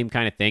Vincent, same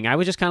kind of thing. I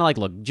was just kind of like,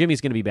 look, Jimmy's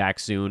going to be back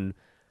soon.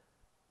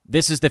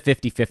 This is the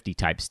 50-50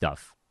 type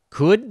stuff.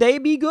 Could they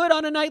be good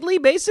on a nightly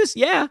basis?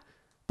 Yeah.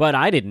 But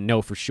I didn't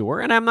know for sure,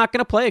 and I'm not going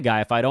to play a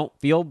guy if I don't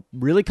feel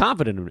really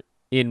confident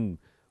in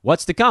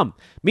what's to come.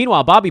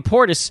 Meanwhile, Bobby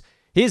Portis,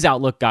 his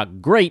outlook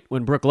got great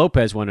when Brook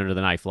Lopez went under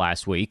the knife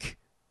last week.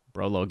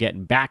 Brolo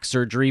getting back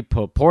surgery.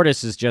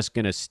 Portis is just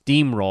going to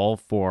steamroll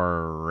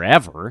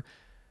forever.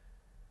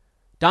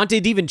 Dante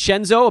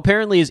DiVincenzo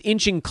apparently is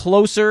inching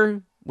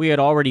closer. We had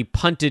already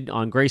punted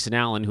on Grayson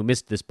Allen, who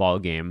missed this ball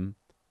game.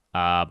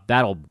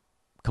 That'll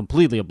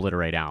completely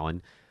obliterate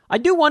Allen. I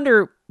do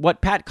wonder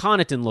what Pat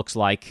Connaughton looks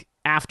like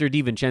after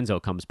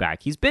DiVincenzo comes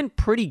back. He's been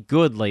pretty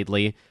good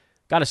lately.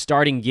 Got a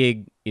starting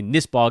gig in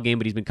this ball game,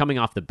 but he's been coming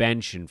off the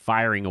bench and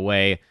firing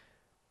away.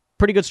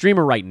 Pretty good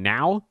streamer right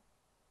now.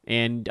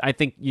 And I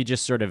think you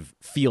just sort of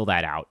feel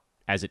that out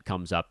as it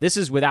comes up. This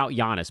is without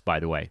Giannis, by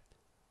the way.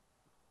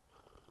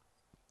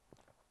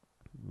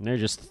 They're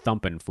just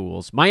thumping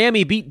fools.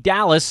 Miami beat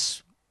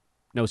Dallas.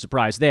 No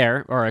surprise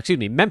there. Or, excuse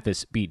me,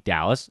 Memphis beat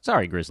Dallas.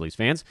 Sorry, Grizzlies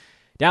fans.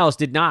 Dallas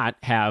did not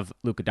have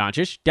Luka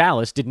Doncic.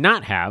 Dallas did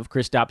not have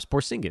Kristaps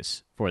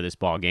Porzingis for this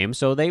ball game,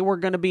 so they were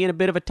going to be in a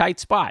bit of a tight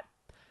spot.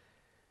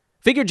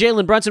 Figured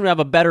Jalen Brunson would have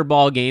a better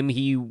ball game.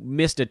 He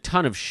missed a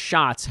ton of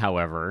shots,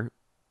 however.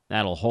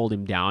 That'll hold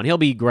him down. He'll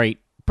be great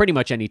pretty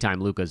much anytime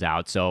Luka's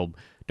out, so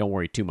don't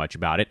worry too much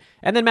about it.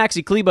 And then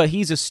Maxi Kleba,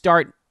 he's a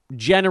start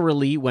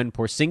generally when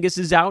Porzingis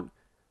is out.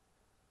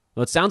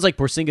 Well, it sounds like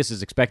Porzingis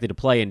is expected to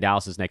play in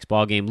Dallas' next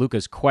ballgame.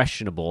 Luka's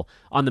questionable.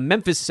 On the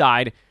Memphis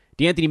side,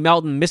 DeAnthony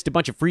Melton missed a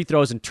bunch of free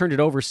throws and turned it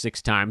over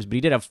 6 times, but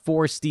he did have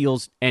 4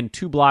 steals and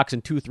 2 blocks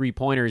and 2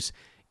 3-pointers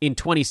in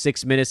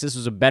 26 minutes. This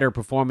was a better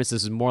performance.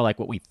 This is more like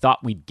what we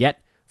thought we'd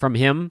get from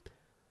him,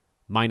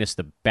 minus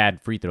the bad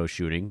free throw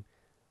shooting.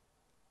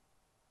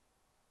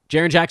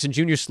 Jaren Jackson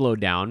Jr. slowed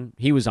down.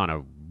 He was on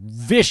a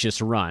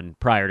vicious run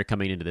prior to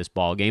coming into this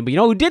ballgame. But you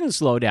know who didn't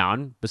slow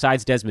down,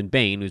 besides Desmond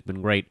Bane, who's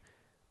been great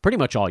pretty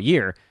much all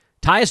year?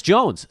 Tyus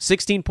Jones,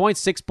 16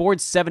 points, 6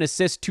 boards, 7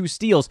 assists, 2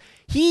 steals.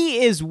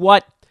 He is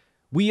what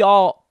we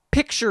all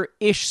picture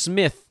Ish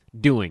Smith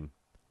doing.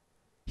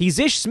 He's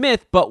Ish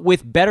Smith, but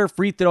with better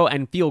free throw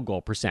and field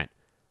goal percent.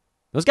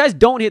 Those guys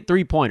don't hit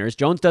three-pointers.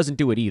 Jones doesn't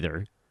do it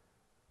either.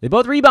 They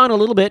both rebound a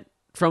little bit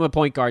from a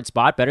point guard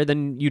spot, better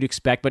than you'd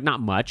expect, but not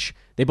much.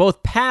 They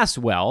both pass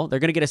well. They're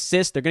going to get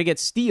assists. They're going to get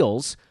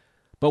steals.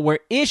 But where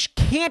Ish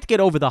can't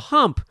get over the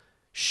hump,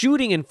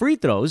 shooting and free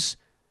throws,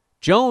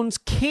 Jones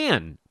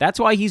can. That's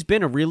why he's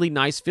been a really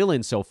nice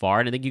fill-in so far,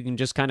 and I think you can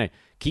just kind of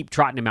keep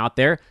trotting him out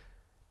there.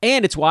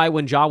 And it's why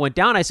when Ja went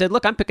down, I said,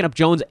 look, I'm picking up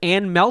Jones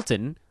and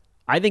Melton.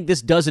 I think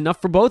this does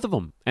enough for both of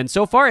them. And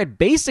so far, it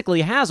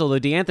basically has, although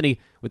DeAnthony,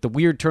 with the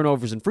weird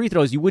turnovers and free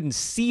throws, you wouldn't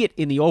see it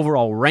in the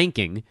overall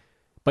ranking,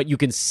 but you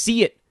can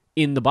see it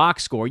in the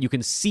box score. You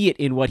can see it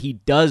in what he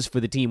does for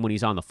the team when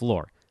he's on the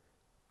floor.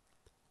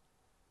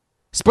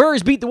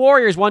 Spurs beat the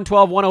Warriors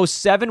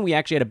 112-107. We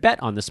actually had a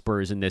bet on the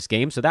Spurs in this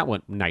game, so that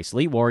went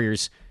nicely.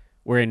 Warriors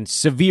were in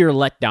severe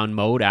letdown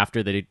mode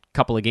after the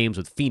couple of games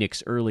with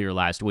Phoenix earlier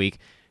last week.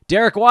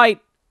 Derek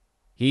White,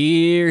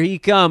 here he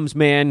comes,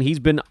 man. He's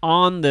been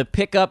on the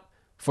pickup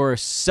for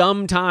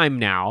some time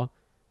now.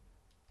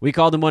 We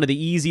called him one of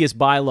the easiest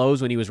buy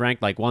lows when he was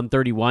ranked like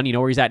 131. You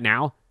know where he's at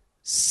now?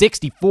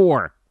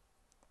 64.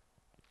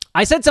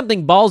 I said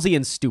something ballsy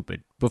and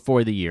stupid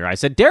before the year. I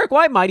said Derek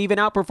White might even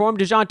outperform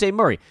DeJounte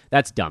Murray.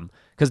 That's dumb,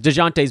 because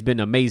DeJounte's been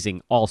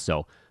amazing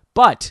also.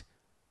 But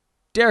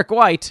Derek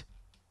White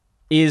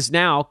is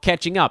now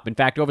catching up. In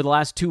fact, over the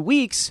last 2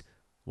 weeks,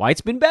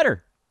 White's been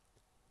better.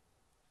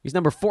 He's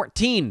number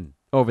 14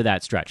 over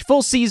that stretch.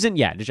 Full season,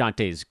 yeah,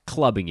 DeJounte's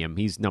clubbing him.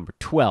 He's number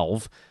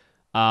 12.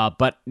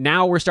 But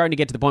now we're starting to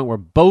get to the point where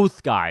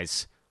both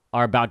guys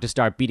are about to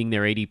start beating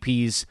their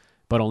ADPs,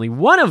 but only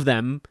one of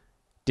them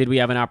did we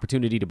have an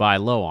opportunity to buy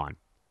low on.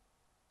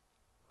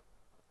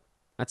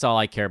 That's all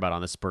I care about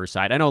on the Spurs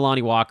side. I know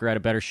Lonnie Walker had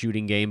a better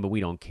shooting game, but we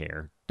don't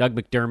care. Doug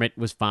McDermott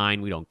was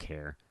fine. We don't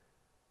care.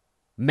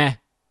 Meh.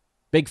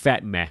 Big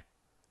fat meh.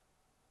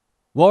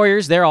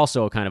 Warriors, they're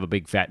also kind of a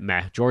big fat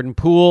meh. Jordan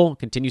Poole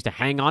continues to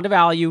hang on to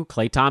value.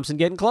 Klay Thompson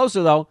getting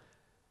closer, though.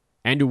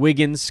 Andrew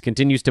Wiggins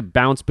continues to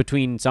bounce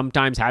between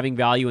sometimes having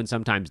value and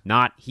sometimes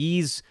not.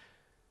 He's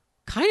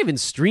kind of in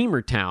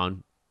streamer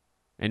town.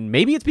 And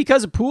maybe it's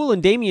because of Poole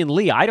and Damian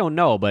Lee. I don't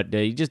know, but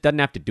he just doesn't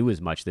have to do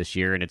as much this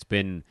year, and it's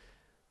been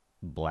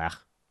blah.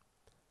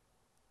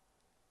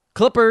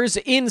 Clippers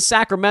in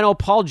Sacramento.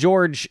 Paul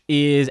George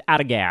is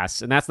out of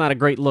gas, and that's not a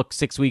great look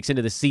 6 weeks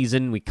into the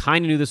season. We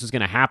kind of knew this was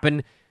going to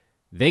happen.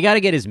 They got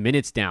to get his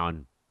minutes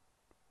down.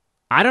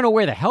 I don't know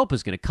where the help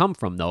is going to come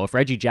from, though, if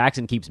Reggie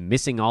Jackson keeps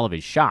missing all of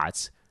his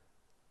shots.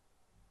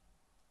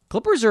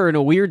 Clippers are in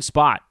a weird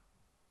spot.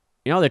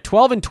 You know, they're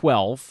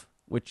 12-12,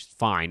 which is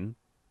fine.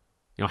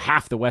 You know,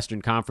 half the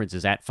Western Conference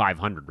is at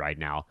 500 right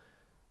now.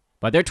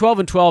 But they're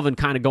 12-12 and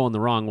kind of going the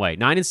wrong way.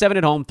 9-7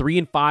 at home,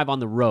 3-5 on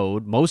the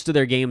road. Most of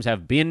their games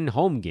have been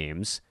home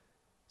games.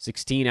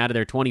 16 out of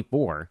their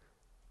 24.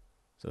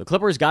 So the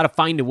Clippers got to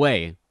find a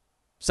way.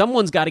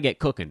 Someone's got to get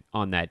cooking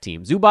on that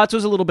team. Zubats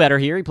was a little better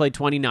here. He played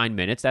 29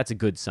 minutes. That's a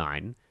good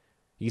sign.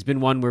 He's been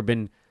one we've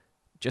been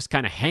just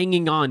kind of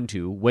hanging on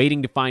to,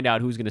 waiting to find out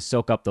who's going to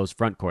soak up those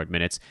front court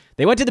minutes.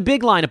 They went to the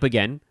big lineup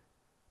again.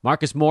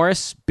 Marcus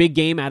Morris, big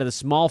game out of the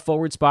small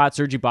forward spot.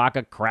 Serge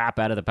Ibaka, crap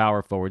out of the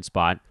power forward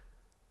spot.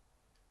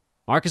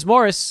 Marcus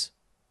Morris,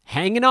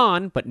 hanging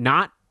on, but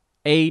not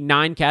a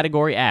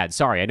 9-category ad.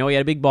 Sorry, I know he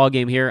had a big ball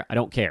game here. I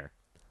don't care.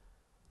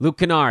 Luke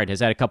Kennard has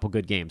had a couple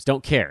good games.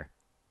 Don't care.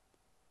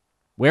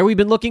 Where we've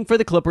been looking for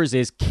the Clippers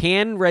is,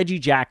 can Reggie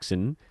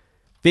Jackson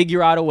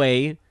figure out a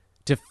way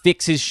to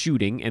fix his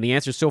shooting? And the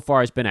answer so far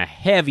has been a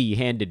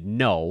heavy-handed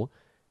no.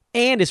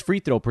 And his free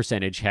throw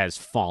percentage has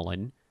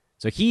fallen.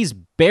 So he's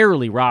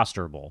barely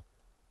rosterable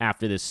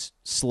after this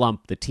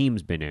slump the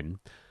team's been in.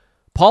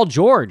 Paul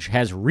George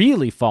has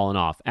really fallen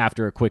off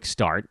after a quick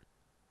start.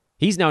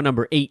 He's now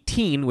number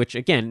 18, which,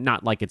 again,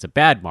 not like it's a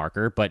bad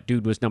marker, but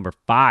dude was number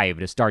 5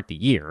 to start the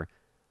year.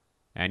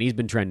 And he's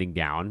been trending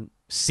down,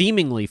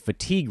 seemingly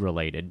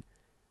fatigue-related.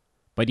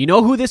 But you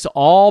know who this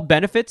all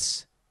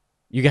benefits?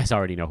 You guys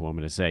already know who I'm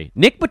going to say.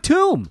 Nick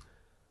Batum,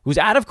 who's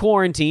out of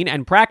quarantine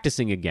and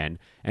practicing again.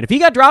 And if he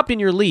got dropped in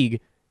your league,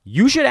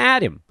 you should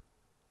add him.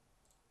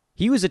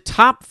 He was a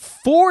top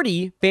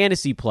 40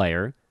 fantasy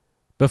player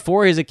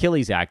before his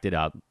Achilles acted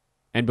up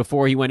and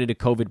before he went into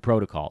COVID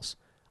protocols.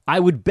 I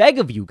would beg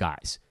of you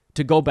guys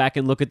to go back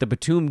and look at the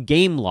Batum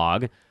game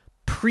log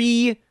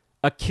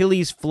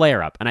pre-Achilles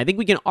flare-up. And I think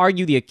we can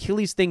argue the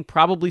Achilles thing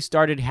probably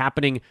started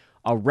happening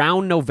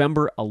around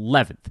November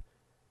 11th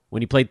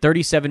when he played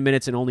 37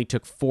 minutes and only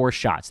took 4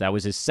 shots. That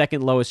was his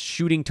second lowest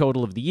shooting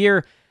total of the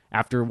year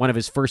after one of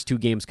his first 2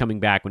 games coming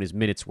back when his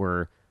minutes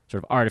were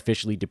sort of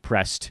artificially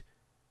depressed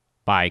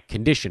by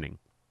conditioning.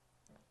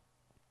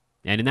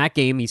 And in that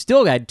game, he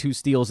still had 2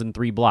 steals and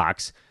 3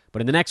 blocks.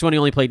 But in the next one, he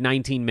only played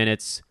 19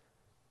 minutes.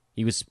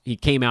 He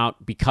came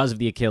out because of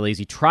the Achilles.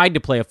 He tried to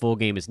play a full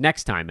game his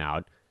next time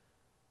out.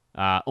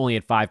 Only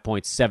had 5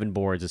 points, 7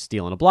 boards, a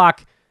steal, and a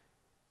block.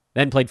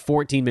 Then played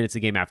 14 minutes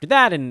a game after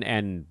that,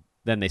 and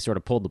then they sort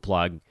of pulled the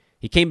plug.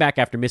 He came back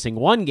after missing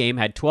 1 game,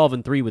 had 12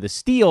 and 3 with a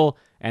steal,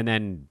 and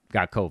then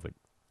got COVID.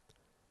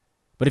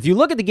 But if you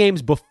look at the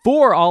games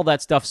before all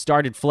that stuff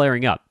started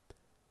flaring up,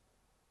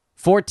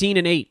 14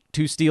 and 8,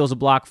 2 steals, a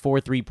block, 4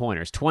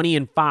 3-pointers. 20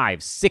 and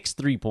 5, 6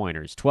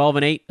 3-pointers. 12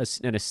 and 8,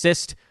 an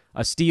assist,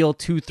 a steal,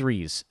 2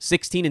 threes.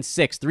 16 and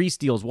 6, 3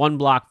 steals, 1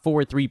 block,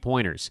 4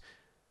 3-pointers.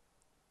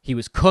 He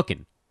was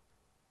cooking.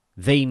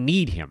 They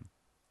need him.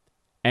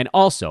 And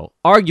also,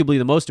 arguably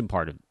the most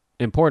important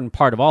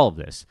part of all of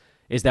this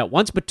is that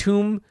once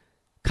Batum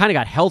kind of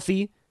got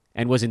healthy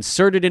and was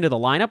inserted into the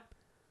lineup,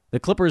 the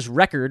Clippers'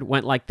 record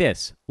went like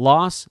this.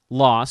 Loss,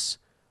 loss,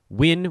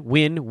 win,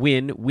 win,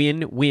 win,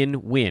 win,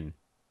 win, win.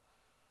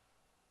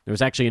 There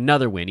was actually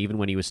another win, even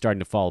when he was starting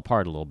to fall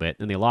apart a little bit.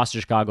 And they lost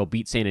to Chicago,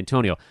 beat San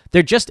Antonio.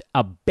 They're just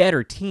a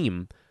better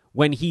team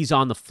when he's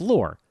on the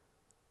floor.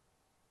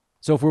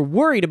 So if we're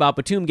worried about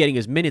Batum getting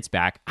his minutes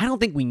back, I don't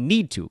think we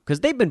need to,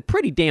 because they've been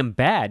pretty damn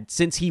bad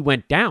since he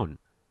went down.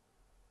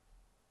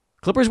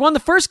 Clippers won the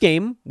first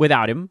game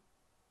without him.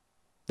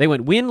 They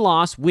went win,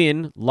 loss,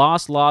 win,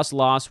 loss, loss,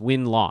 loss,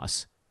 win,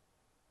 loss.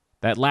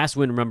 That last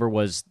win, remember,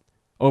 was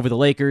over the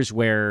Lakers,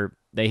 where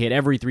they hit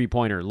every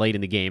 3-pointer late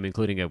in the game,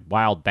 including a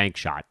wild bank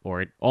shot,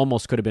 or it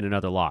almost could have been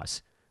another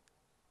loss.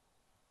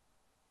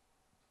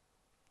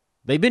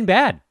 They've been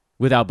bad.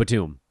 without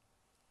Batum.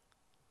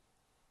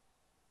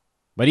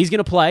 But he's going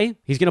to play.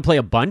 He's going to play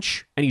a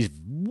bunch, and he's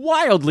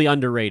wildly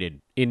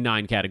underrated in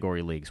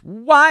 9-category leagues.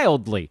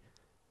 Wildly.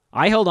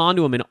 I held on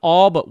to him in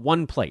all but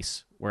one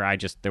place where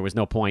there was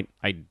no point.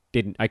 I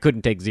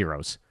couldn't take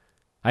zeros.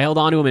 I held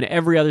on to him in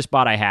every other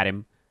spot I had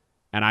him,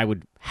 and I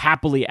would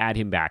happily add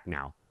him back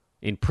now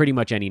in pretty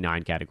much any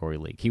 9-category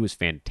league. He was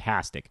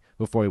fantastic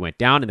before he went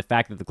down, and the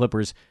fact that the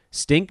Clippers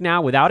stink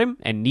now without him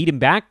and need him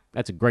back,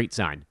 that's a great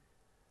sign.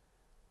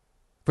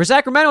 For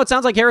Sacramento, it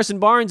sounds like Harrison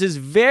Barnes is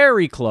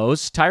very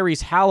close.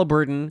 Tyrese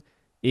Halliburton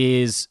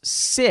is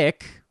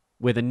sick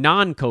with a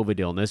non-COVID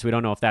illness. We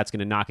don't know if that's going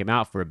to knock him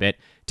out for a bit.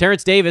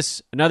 Terrence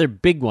Davis, another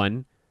big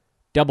one,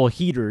 double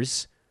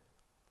heaters.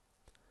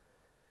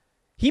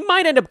 He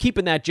might end up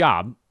keeping that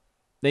job.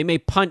 They may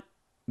punt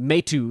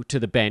Metu to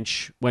the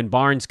bench when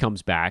Barnes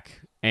comes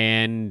back,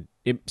 and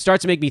it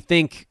starts to make me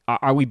think,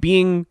 are we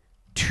being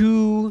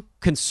too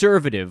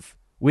conservative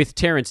with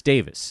Terrence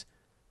Davis?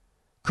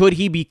 Could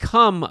he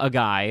become a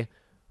guy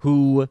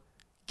who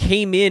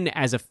came in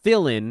as a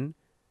fill-in,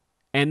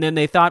 and then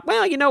they thought,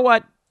 well, you know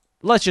what?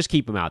 Let's just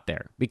keep him out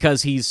there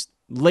because he's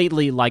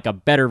lately like a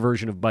better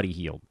version of Buddy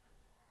Hield.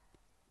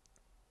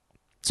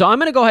 So I'm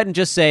going to go ahead and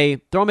just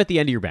say, throw him at the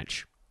end of your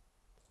bench.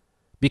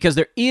 Because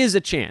there is a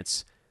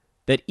chance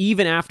that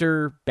even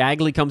after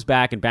Bagley comes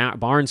back and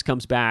Barnes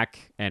comes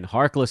back and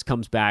Harkless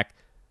comes back,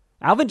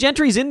 Alvin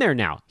Gentry's in there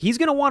now. He's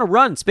going to want to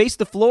run, space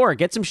the floor,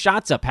 get some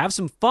shots up, have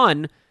some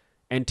fun.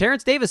 And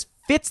Terrence Davis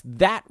fits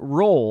that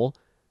role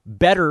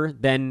better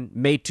than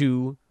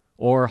Metu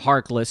or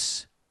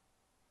Harkless.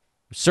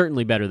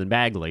 Certainly better than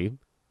Bagley.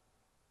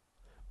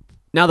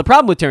 Now, the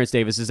problem with Terrence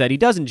Davis is that he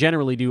doesn't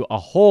generally do a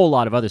whole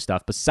lot of other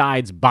stuff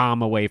besides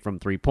bomb away from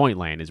three-point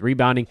land. His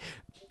rebounding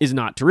is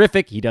not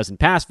terrific. He doesn't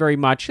pass very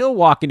much. He'll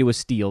walk into a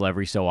steal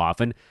every so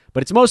often.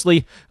 But it's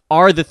mostly,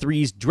 are the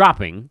threes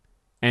dropping?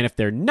 And if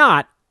they're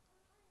not,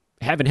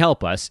 heaven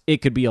help us,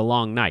 it could be a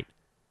long night.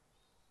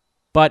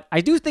 But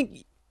I do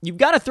think you've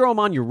got to throw him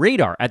on your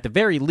radar at the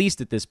very least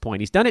at this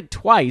point. He's done it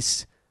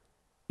twice,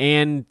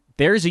 and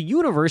there's a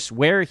universe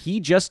where he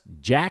just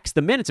jacks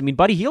the minutes. I mean,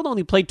 Buddy Hield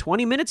only played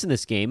 20 minutes in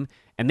this game,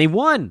 and they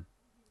won.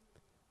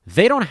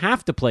 They don't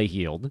have to play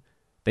Hield.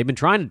 They've been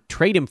trying to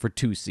trade him for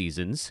 2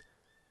 seasons.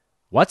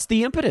 What's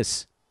the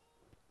impetus?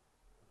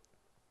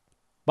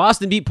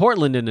 Boston beat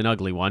Portland in an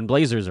ugly one.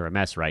 Blazers are a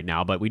mess right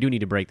now, but we do need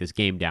to break this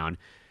game down.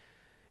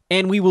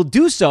 And we will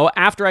do so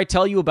after I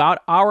tell you about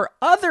our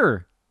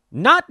other,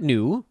 not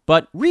new,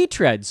 but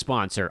retread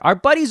sponsor. Our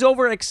buddies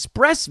over at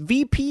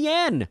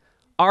ExpressVPN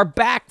are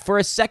back for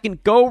a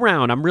second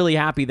go-round. I'm really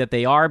happy that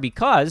they are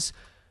because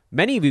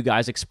many of you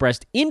guys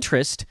expressed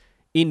interest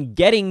in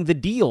getting the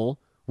deal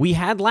we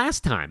had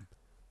last time.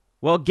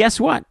 Well, guess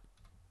what?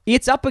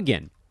 It's up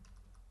again.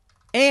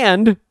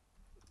 And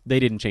they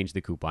didn't change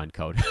the coupon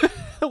code.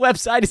 The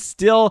website is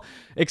still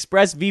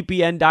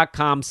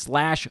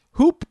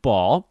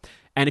expressvpn.com/hoopball.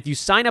 And if you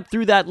sign up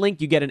through that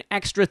link, you get an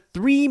extra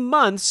 3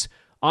 months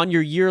on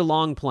your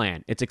year-long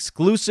plan. It's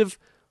exclusive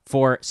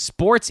for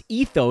Sports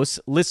Ethos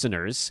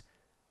listeners.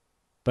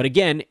 But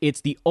again,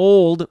 it's the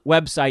old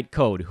website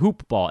code,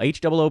 hoopball,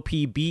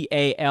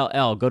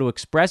 HOOPBALL. Go to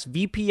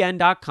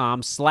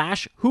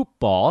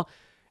expressvpn.com/hoopball,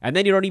 and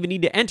then you don't even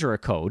need to enter a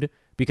code,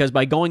 because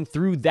by going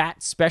through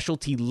that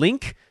specialty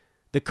link,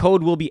 the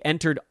code will be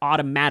entered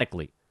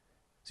automatically.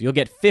 So you'll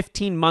get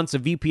 15 months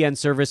of VPN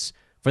service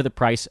for the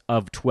price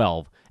of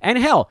 12. And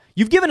hell,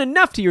 you've given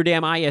enough to your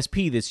damn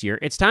ISP this year.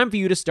 It's time for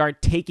you to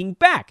start taking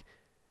back.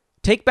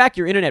 Take back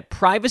your internet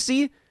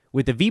privacy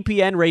with the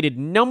VPN rated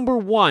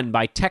 #1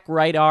 by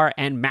TechRadar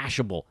and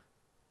Mashable.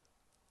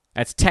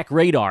 That's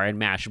TechRadar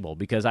and Mashable,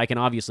 because I can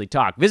obviously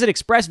talk. Visit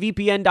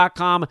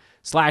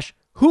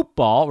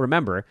expressvpn.com/hoopball,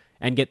 remember,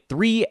 and get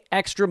 3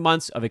 extra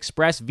months of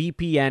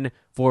ExpressVPN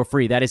for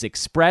free. That is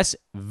Express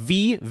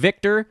V,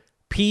 Victor,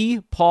 P,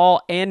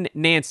 Paul, and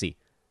Nancy.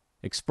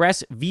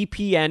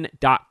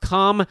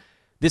 ExpressVPN.com.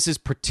 This is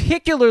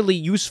particularly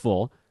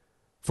useful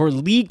for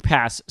League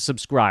Pass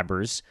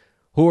subscribers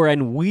who are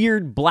in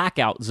weird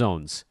blackout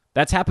zones.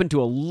 That's happened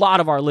to a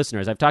lot of our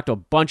listeners. I've talked to a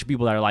bunch of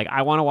people that are like,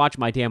 I want to watch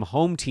my damn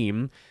home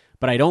team,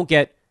 but I don't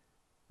get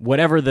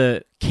whatever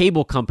the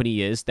cable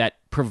company is that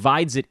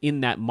provides it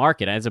in that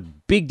market. It's a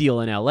big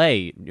deal in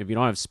LA. If you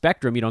don't have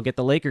Spectrum, you don't get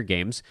the Laker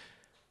games.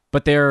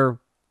 But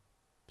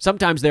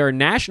sometimes there are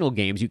national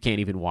games you can't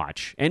even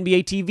watch.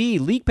 NBA TV,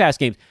 League Pass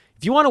games.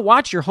 If you want to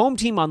watch your home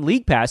team on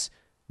League Pass,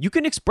 you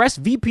can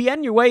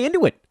ExpressVPN your way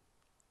into it.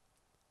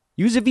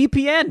 Use a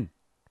VPN.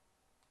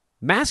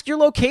 Mask your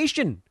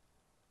location.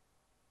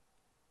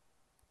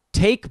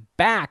 Take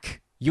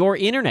back your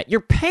internet.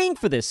 You're paying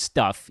for this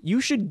stuff. You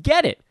should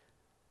get it.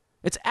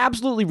 It's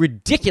absolutely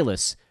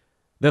ridiculous,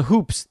 the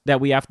hoops that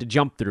we have to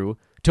jump through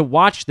to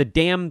watch the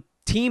damn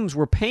teams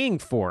we're paying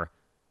for.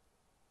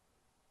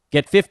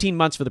 Get 15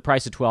 months for the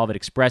price of 12 at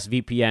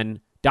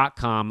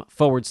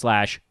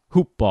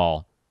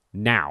expressvpn.com/hoopball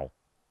now.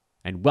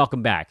 And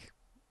welcome back.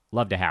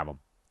 Love to have them.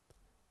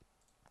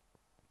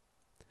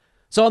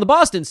 So on the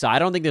Boston side, I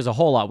don't think there's a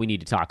whole lot we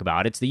need to talk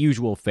about. It's the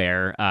usual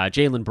fare.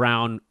 Jaylen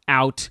Brown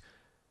out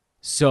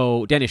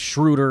So Dennis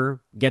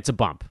Schroeder gets a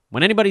bump.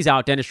 When anybody's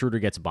out, Dennis Schroeder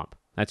gets a bump.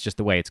 That's just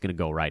the way it's going to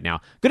go right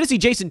now. Good to see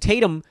Jason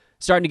Tatum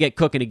starting to get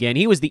cooking again.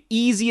 He was the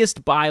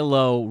easiest buy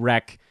low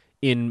rec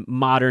in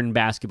modern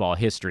basketball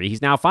history.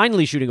 He's now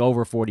finally shooting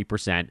over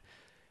 40%.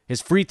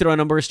 His free throw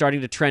number is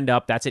starting to trend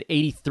up. That's at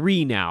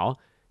 83 now.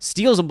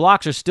 Steals and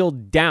blocks are still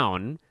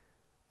down,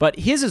 but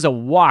his is a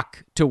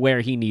walk to where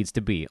he needs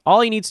to be.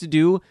 All he needs to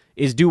do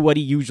is do what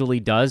he usually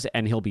does,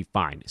 and he'll be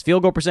fine. His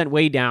field goal percent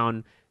way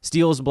down.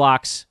 Steals,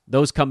 blocks,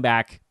 those come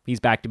back. He's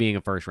back to being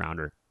a first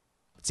rounder.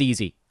 It's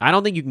easy. I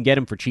don't think you can get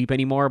him for cheap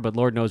anymore, but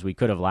Lord knows we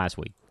could have last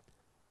week.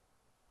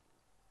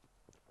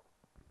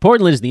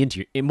 Portland is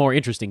the more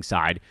interesting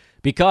side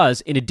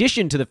because in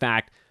addition to the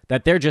fact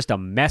that they're just a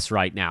mess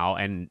right now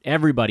and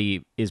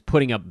everybody is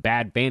putting up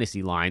bad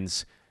fantasy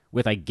lines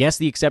with, I guess,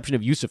 the exception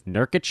of Yusuf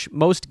Nurkic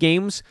most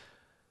games,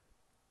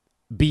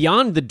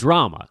 beyond the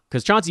drama,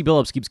 because Chauncey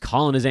Billups keeps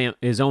calling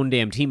his own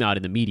damn team out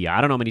in the media.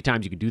 I don't know how many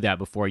times you can do that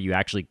before you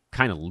actually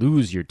kind of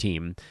lose your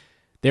team.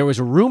 There was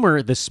a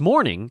rumor this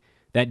morning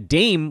that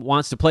Dame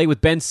wants to play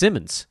with Ben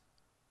Simmons.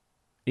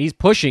 He's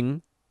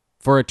pushing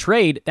for a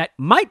trade that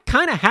might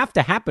kind of have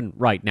to happen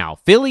right now.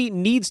 Philly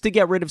needs to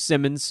get rid of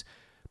Simmons.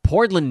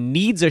 Portland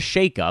needs a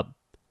shakeup.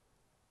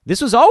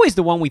 This was always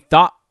the one we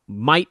thought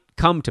might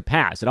come to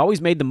pass. It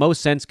always made the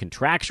most sense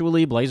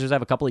contractually. Blazers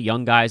have a couple of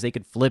young guys they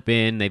could flip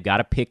in. They've got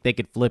a pick they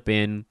could flip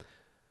in.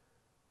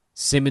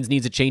 Simmons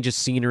needs a change of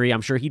scenery.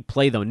 I'm sure he'd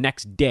play the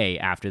next day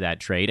after that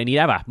trade, and he'd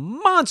have a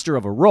monster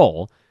of a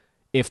role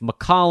if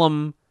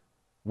McCollum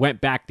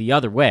went back the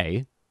other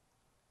way.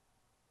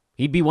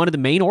 He'd be one of the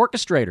main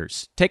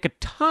orchestrators. Take a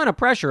ton of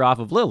pressure off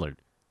of Lillard.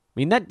 I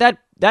mean,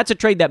 that's a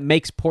trade that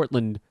makes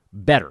Portland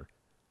better.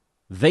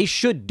 They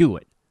should do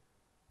it,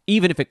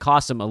 even if it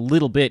costs them a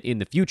little bit in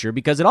the future,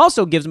 because it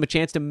also gives them a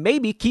chance to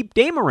maybe keep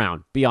Dame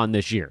around beyond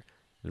this year.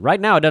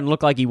 Right now, it doesn't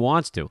look like he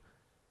wants to,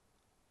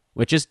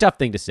 which is a tough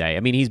thing to say. I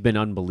mean, he's been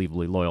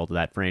unbelievably loyal to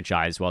that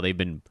franchise while they've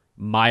been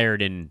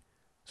mired in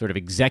sort of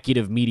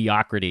executive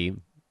mediocrity.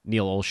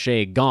 Neil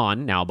O'Shea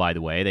gone now, by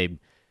the way.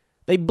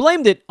 They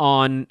blamed it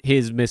on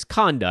his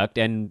misconduct,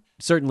 and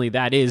certainly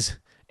that is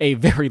a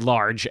very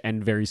large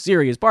and very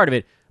serious part of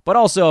it. But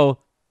also,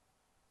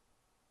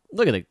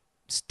 look at the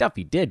stuff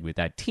he did with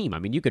that team. I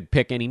mean, you could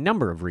pick any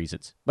number of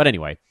reasons. But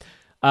anyway,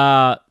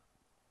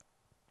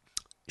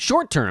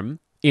 short term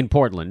in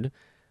Portland,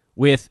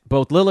 with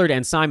both Lillard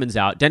and Simons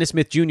out, Dennis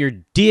Smith Jr.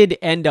 did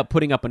end up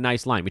putting up a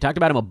nice line. We talked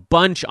about him a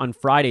bunch on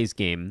Friday's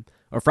game,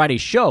 or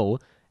Friday's show,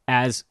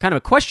 as kind of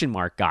a question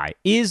mark guy.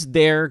 Is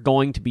there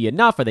going to be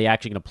enough? Are they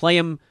actually going to play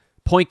him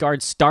point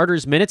guard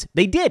starters minutes?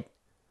 They did.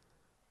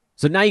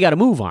 So now you got to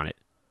move on it.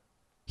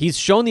 He's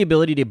shown the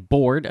ability to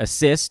board,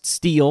 assist,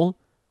 steal.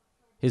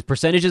 His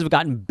percentages have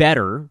gotten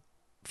better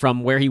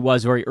from where he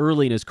was very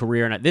early in his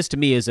career. And this to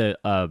me is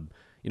a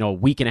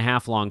week and a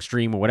half long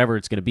stream or whatever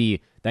it's going to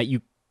be that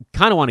you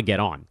kind of want to get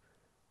on,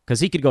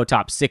 because he could go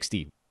top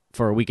 60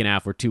 for a week and a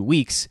half or 2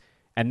 weeks.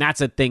 And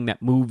that's a thing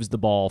that moves the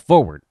ball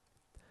forward.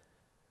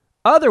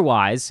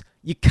 Otherwise,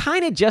 you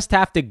kind of just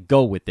have to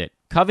go with it.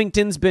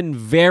 Covington's been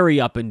very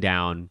up and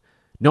down.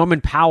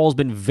 Norman Powell's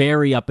been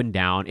very up and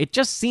down. It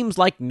just seems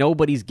like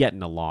nobody's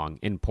getting along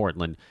in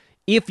Portland.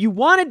 If you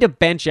wanted to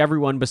bench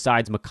everyone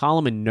besides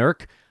McCollum and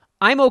Nurk,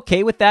 I'm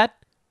okay with that,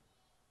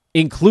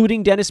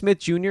 including Dennis Smith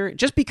Jr.,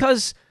 just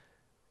because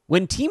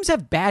when teams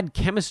have bad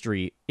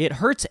chemistry, it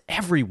hurts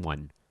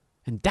everyone.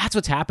 And that's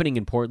what's happening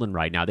in Portland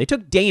right now. They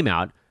took Dame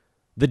out,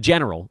 the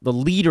general, the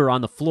leader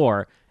on the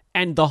floor,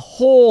 and the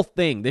whole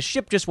thing, the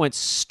ship just went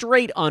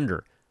straight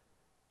under.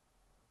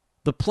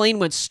 The plane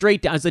went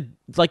straight down. It's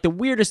like the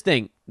weirdest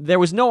thing. There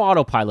was no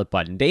autopilot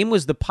button. Dame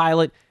was the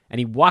pilot, and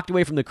he walked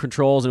away from the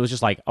controls, and it was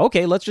just like,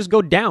 okay, let's just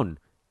go down.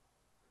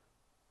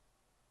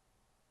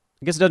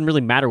 I guess it doesn't really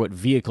matter what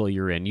vehicle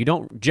you're in. You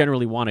don't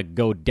generally want to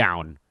go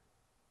down.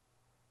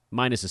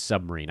 Minus a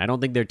submarine. I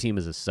don't think their team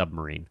is a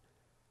submarine.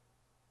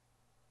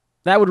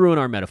 That would ruin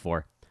our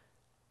metaphor.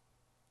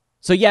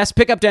 So yes,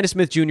 pick up Dennis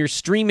Smith Jr.,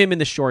 stream him in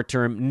the short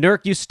term.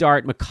 Nurk, you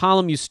start.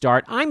 McCollum, you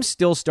start. I'm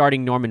still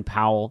starting Norman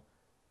Powell.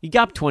 He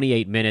got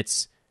 28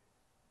 minutes.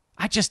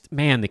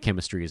 The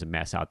chemistry is a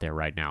mess out there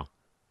right now.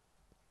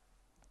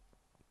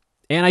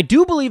 And I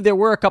do believe there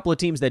were a couple of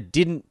teams that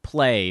didn't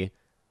play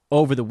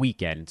over the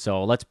weekend.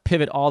 So let's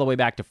pivot all the way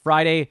back to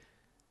Friday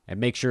and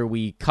make sure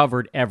we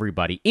covered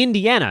everybody.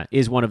 Indiana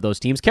is one of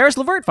those teams. Karis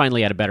LeVert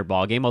finally had a better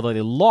ball game, although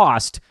they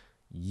lost,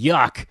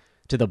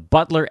 to the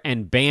Butler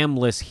and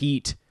Bamless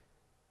Heat.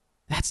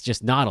 That's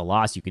just not a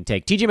loss you can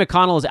take. TJ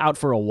McConnell is out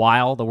for a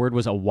while. The word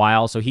was a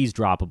while, so he's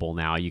droppable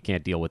now. You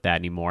can't deal with that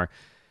anymore.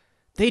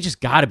 They just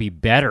got to be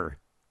better.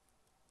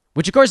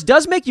 Which, of course,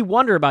 does make you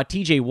wonder about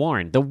TJ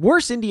Warren. The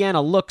worse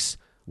Indiana looks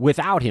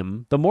without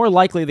him, the more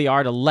likely they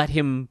are to let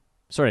him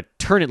sort of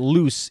turn it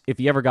loose if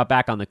he ever got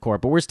back on the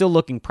court. But we're still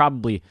looking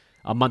probably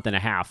a month and a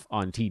half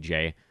on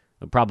TJ.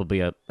 Probably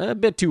a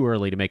bit too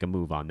early to make a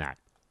move on that.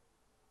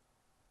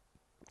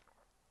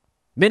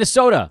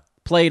 Minnesota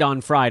played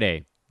on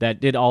Friday. That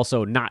did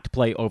also not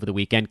play over the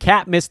weekend.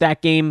 Cat missed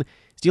that game.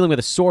 He's dealing with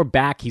a sore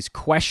back. He's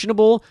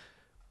questionable.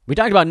 We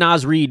talked about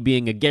Naz Reid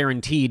being a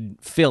guaranteed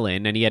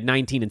fill-in, and he had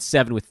 19 and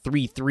 7 with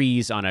 3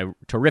 threes on a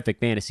terrific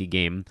fantasy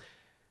game.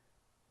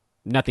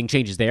 Nothing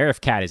changes there.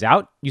 If Cat is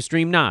out, you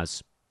stream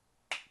Naz.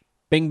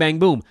 Bing, bang,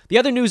 boom. The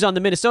other news on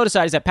the Minnesota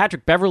side is that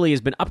Patrick Beverley has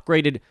been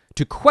upgraded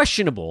to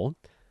questionable,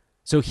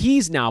 so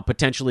he's now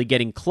potentially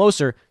getting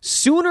closer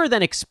sooner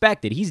than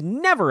expected. He's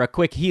never a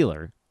quick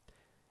healer,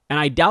 and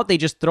I doubt they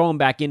just throw him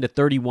back into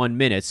 31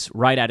 minutes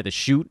right out of the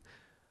chute,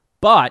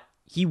 but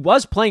he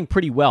was playing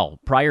pretty well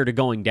prior to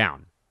going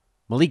down.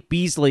 Malik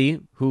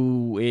Beasley,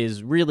 who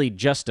is really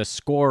just a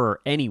scorer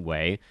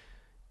anyway,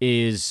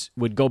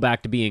 would go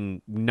back to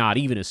being not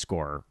even a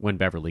scorer when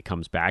Beverley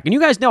comes back. And you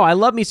guys know I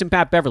love me some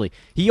Pat Beverley.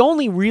 He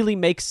only really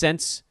makes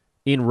sense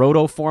in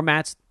roto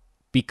formats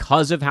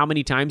because of how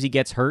many times he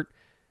gets hurt.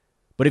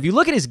 But if you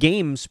look at his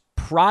games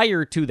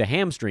prior to the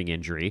hamstring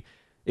injury,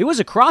 it was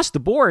across the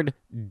board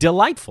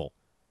delightful.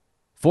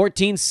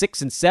 14,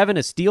 6, and 7,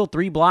 a steal,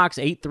 3 blocks,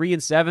 8, 3,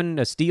 and 7,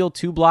 a steal,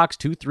 2 blocks,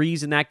 2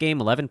 threes in that game,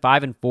 11,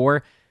 5, and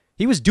 4.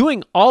 He was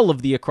doing all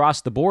of the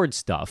across-the-board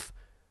stuff.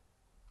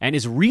 And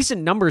his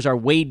recent numbers are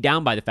weighed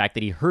down by the fact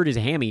that he hurt his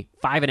hammy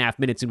 5.5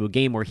 minutes into a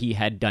game where he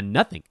had done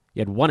nothing. He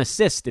had 1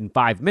 assist in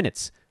 5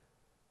 minutes.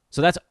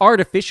 So that's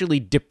artificially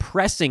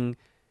depressing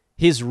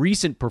his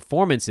recent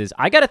performances.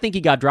 I got to think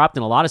he got dropped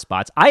in a lot of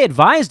spots. I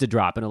advised a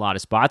drop in a lot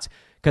of spots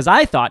because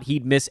I thought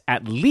he'd miss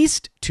at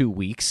least 2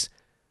 weeks.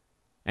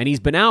 And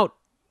he's been out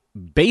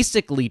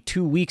basically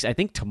 2 weeks, I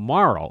think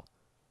tomorrow,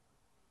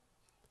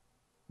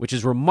 which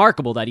is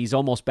remarkable that he's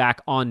almost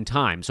back on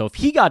time. So if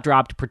he got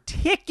dropped,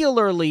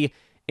 particularly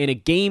in a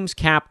games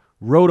cap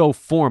roto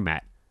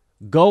format,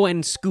 go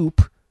and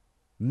scoop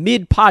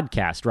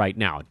mid-podcast right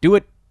now. Do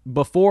it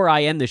before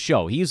I end the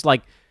show. He's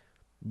like,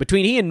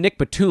 between he and Nick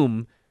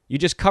Batum, you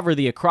just cover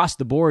the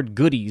across-the-board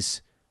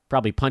goodies.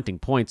 Probably punting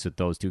points with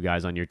those 2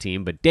 guys on your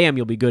team, but damn,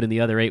 you'll be good in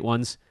the other 8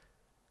 ones.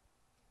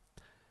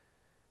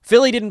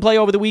 Philly didn't play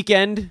over the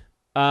weekend.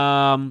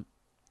 Danny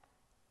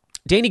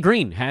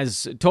Green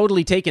has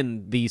totally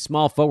taken the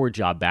small forward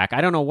job back.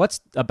 I don't know what's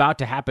about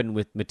to happen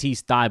with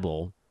Matisse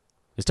Thybulle,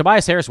 because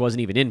Tobias Harris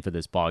wasn't even in for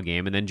this ball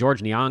game, and then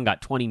George Niang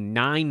got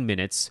 29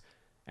 minutes,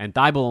 and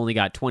Thybulle only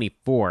got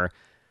 24.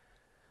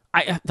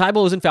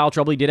 Thybulle was in foul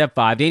trouble. He did have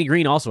 5. Danny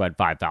Green also had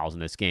 5 fouls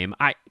in this game.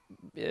 I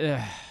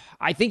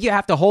think you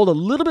have to hold a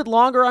little bit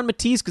longer on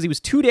Matisse because he was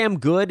too damn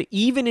good,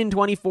 even in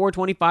 24,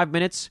 25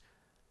 minutes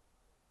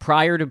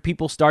prior to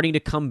people starting to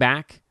come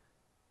back.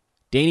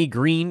 Danny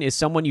Green is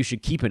someone you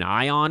should keep an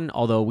eye on,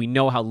 although we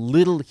know how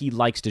little he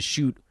likes to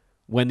shoot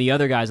when the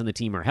other guys on the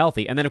team are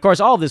healthy. And then, of course,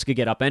 all of this could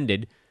get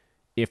upended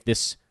if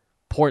this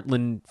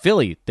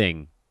Portland-Philly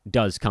thing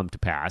does come to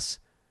pass.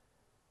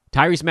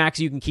 Tyrese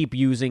Maxey you can keep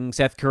using.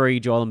 Seth Curry,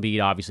 Joel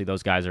Embiid, obviously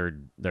those guys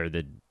they're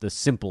the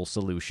simple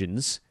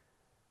solutions.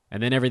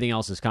 And then everything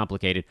else is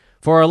complicated.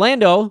 For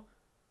Orlando,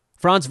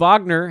 Franz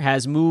Wagner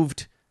has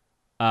moved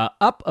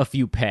up a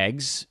few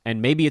pegs,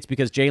 and maybe it's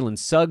because Jalen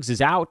Suggs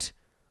is out.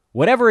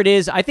 Whatever it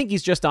is, I think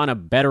he's just on a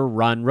better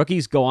run.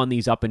 Rookies go on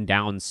these up and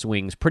down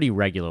swings pretty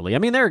regularly. I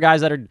mean, there are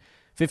guys that are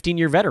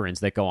 15-year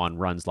veterans that go on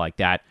runs like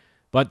that,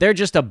 but they're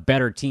just a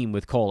better team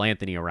with Cole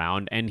Anthony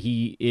around, and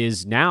he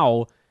is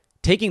now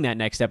taking that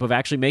next step of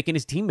actually making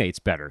his teammates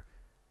better.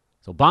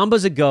 So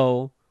Bamba's a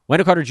go.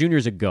 Wendell Carter Jr.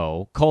 is a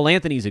go. Cole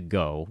Anthony's a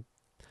go.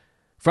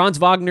 Franz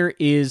Wagner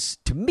is,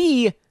 to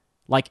me,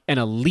 like an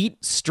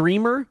elite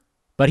streamer,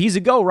 but he's a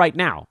go right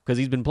now because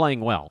he's been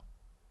playing well.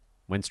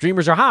 When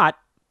streamers are hot,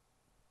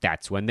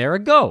 that's when they're a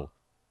go.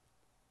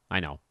 I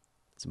know.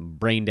 Some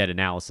brain-dead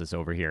analysis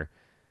over here.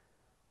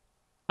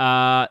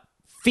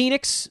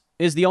 Phoenix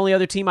is the only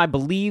other team, I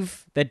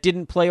believe, that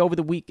didn't play over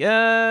the week.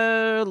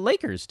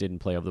 Lakers didn't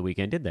play over the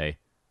weekend, did they?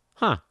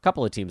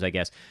 Couple of teams, I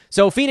guess.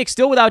 So Phoenix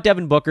still without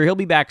Devin Booker. He'll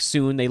be back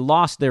soon. They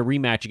lost their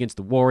rematch against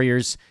the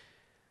Warriors.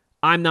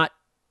 I'm not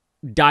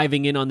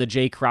diving in on the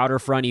Jay Crowder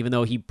front, even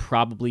though he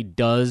probably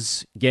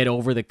does get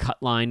over the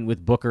cut line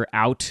with Booker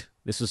out.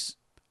 This was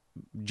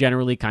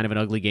generally kind of an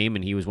ugly game,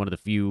 and he was one of the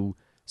few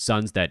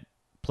Suns that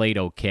played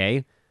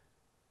okay.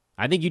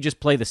 I think you just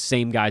play the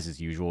same guys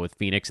as usual with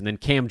Phoenix, and then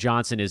Cam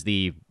Johnson is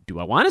do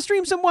I want to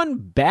stream someone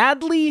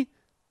badly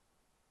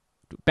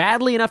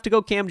enough to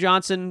go Cam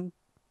Johnson?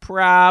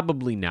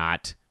 Probably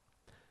not.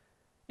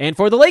 And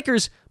for the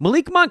Lakers,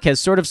 Malik Monk has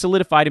sort of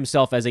solidified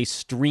himself as a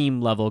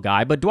stream-level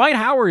guy, but Dwight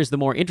Howard is the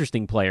more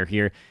interesting player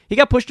here. He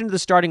got pushed into the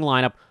starting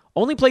lineup,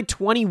 only played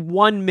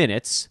 21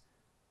 minutes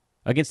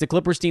against the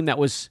Clippers team that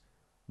was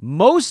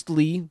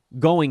mostly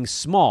going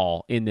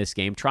small in this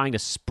game, trying to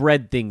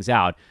spread things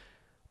out.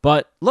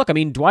 But look, I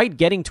mean, Dwight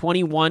getting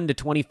 21 to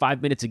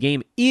 25 minutes a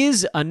game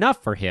is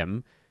enough for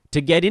him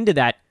to get into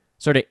that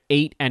sort of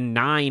 8 and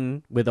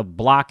 9 with a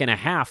block and a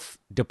half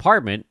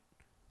department.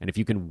 And if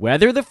you can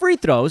weather the free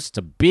throws, it's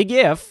a big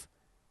if,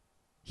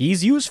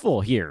 he's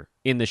useful here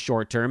in the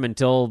short term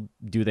until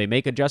do they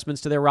make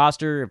adjustments to their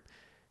roster?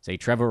 Say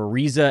Trevor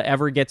Ariza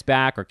ever gets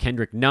back or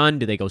Kendrick Nunn,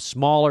 do they go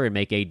smaller and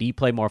make AD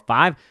play more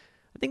 5?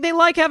 I think they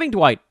like having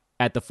Dwight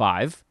at the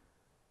 5.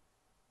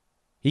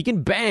 He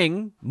can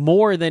bang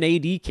more than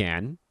AD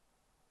can,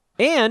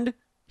 and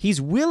he's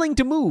willing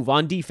to move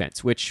on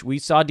defense, which we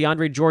saw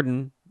DeAndre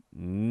Jordan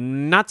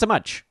not so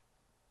much.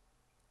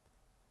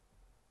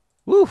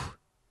 Woo,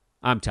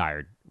 I'm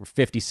tired. We're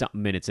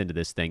 50-something minutes into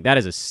this thing. That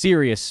is a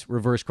serious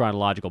reverse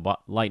chronological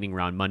lightning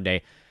round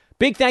Monday.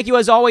 Big thank you,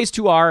 as always,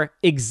 to our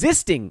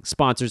existing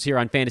sponsors here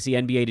on Fantasy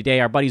NBA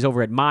Today, our buddies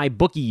over at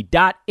mybookie.ag.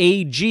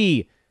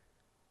 I think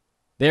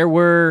there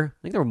were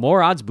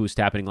more odds boost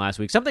happening last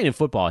week. Something in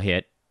football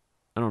hit.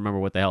 I don't remember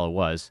what the hell it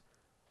was.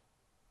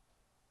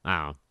 I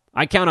don't know.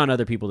 I count on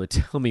other people to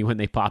tell me when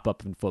they pop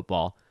up in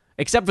football,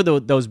 except for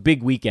those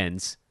big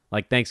weekends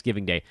like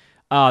Thanksgiving Day.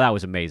 Oh, that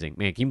was amazing.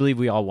 Man, can you believe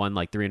we all won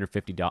like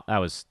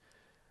 $350?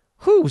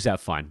 Was that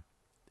fun?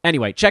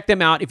 Anyway, check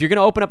them out. If you're going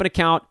to open up an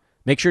account,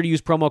 make sure to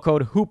use promo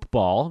code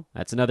HOOPBALL.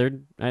 That's another,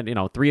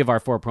 3 of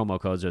our 4 promo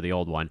codes are the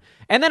old one.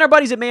 And then our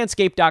buddies at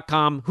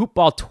Manscaped.com,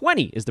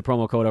 HoopBall20 is the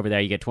promo code over there.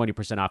 You get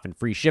 20% off and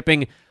free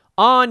shipping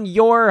on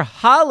your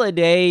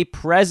holiday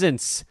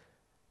presents.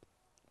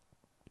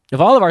 Of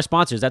all of our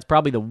sponsors, that's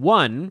probably the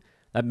one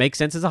that makes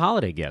sense as a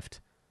holiday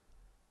gift.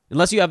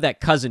 Unless you have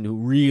that cousin who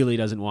really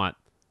doesn't want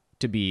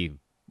to be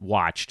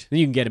watched, then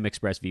you can get him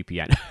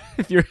ExpressVPN.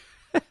 If you're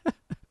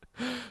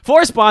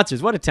 4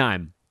 sponsors, what a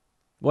time.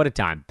 What a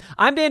time.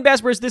 I'm Dan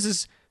Besbris. This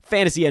is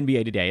Fantasy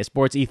NBA Today, a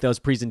Sports Ethos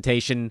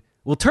presentation.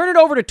 We'll turn it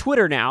over to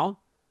Twitter now,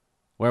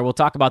 where we'll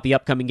talk about the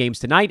upcoming games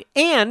tonight.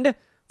 And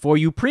for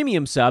you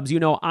premium subs,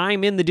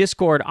 I'm in the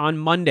Discord on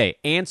Monday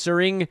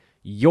answering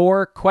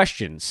your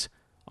questions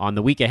on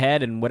the week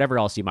ahead and whatever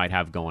else you might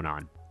have going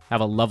on.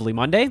 Have a lovely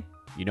Monday.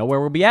 You know where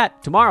we'll be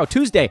at. Tomorrow,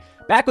 Tuesday,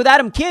 back with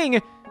Adam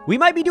King. We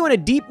might be doing a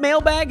deep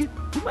mailbag.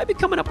 We might be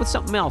coming up with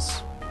something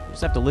else. You'll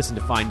just have to listen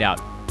to find out.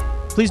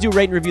 Please do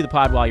rate and review the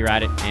pod while you're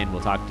at it, and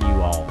we'll talk to you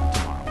all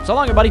tomorrow. So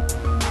long,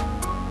 everybody.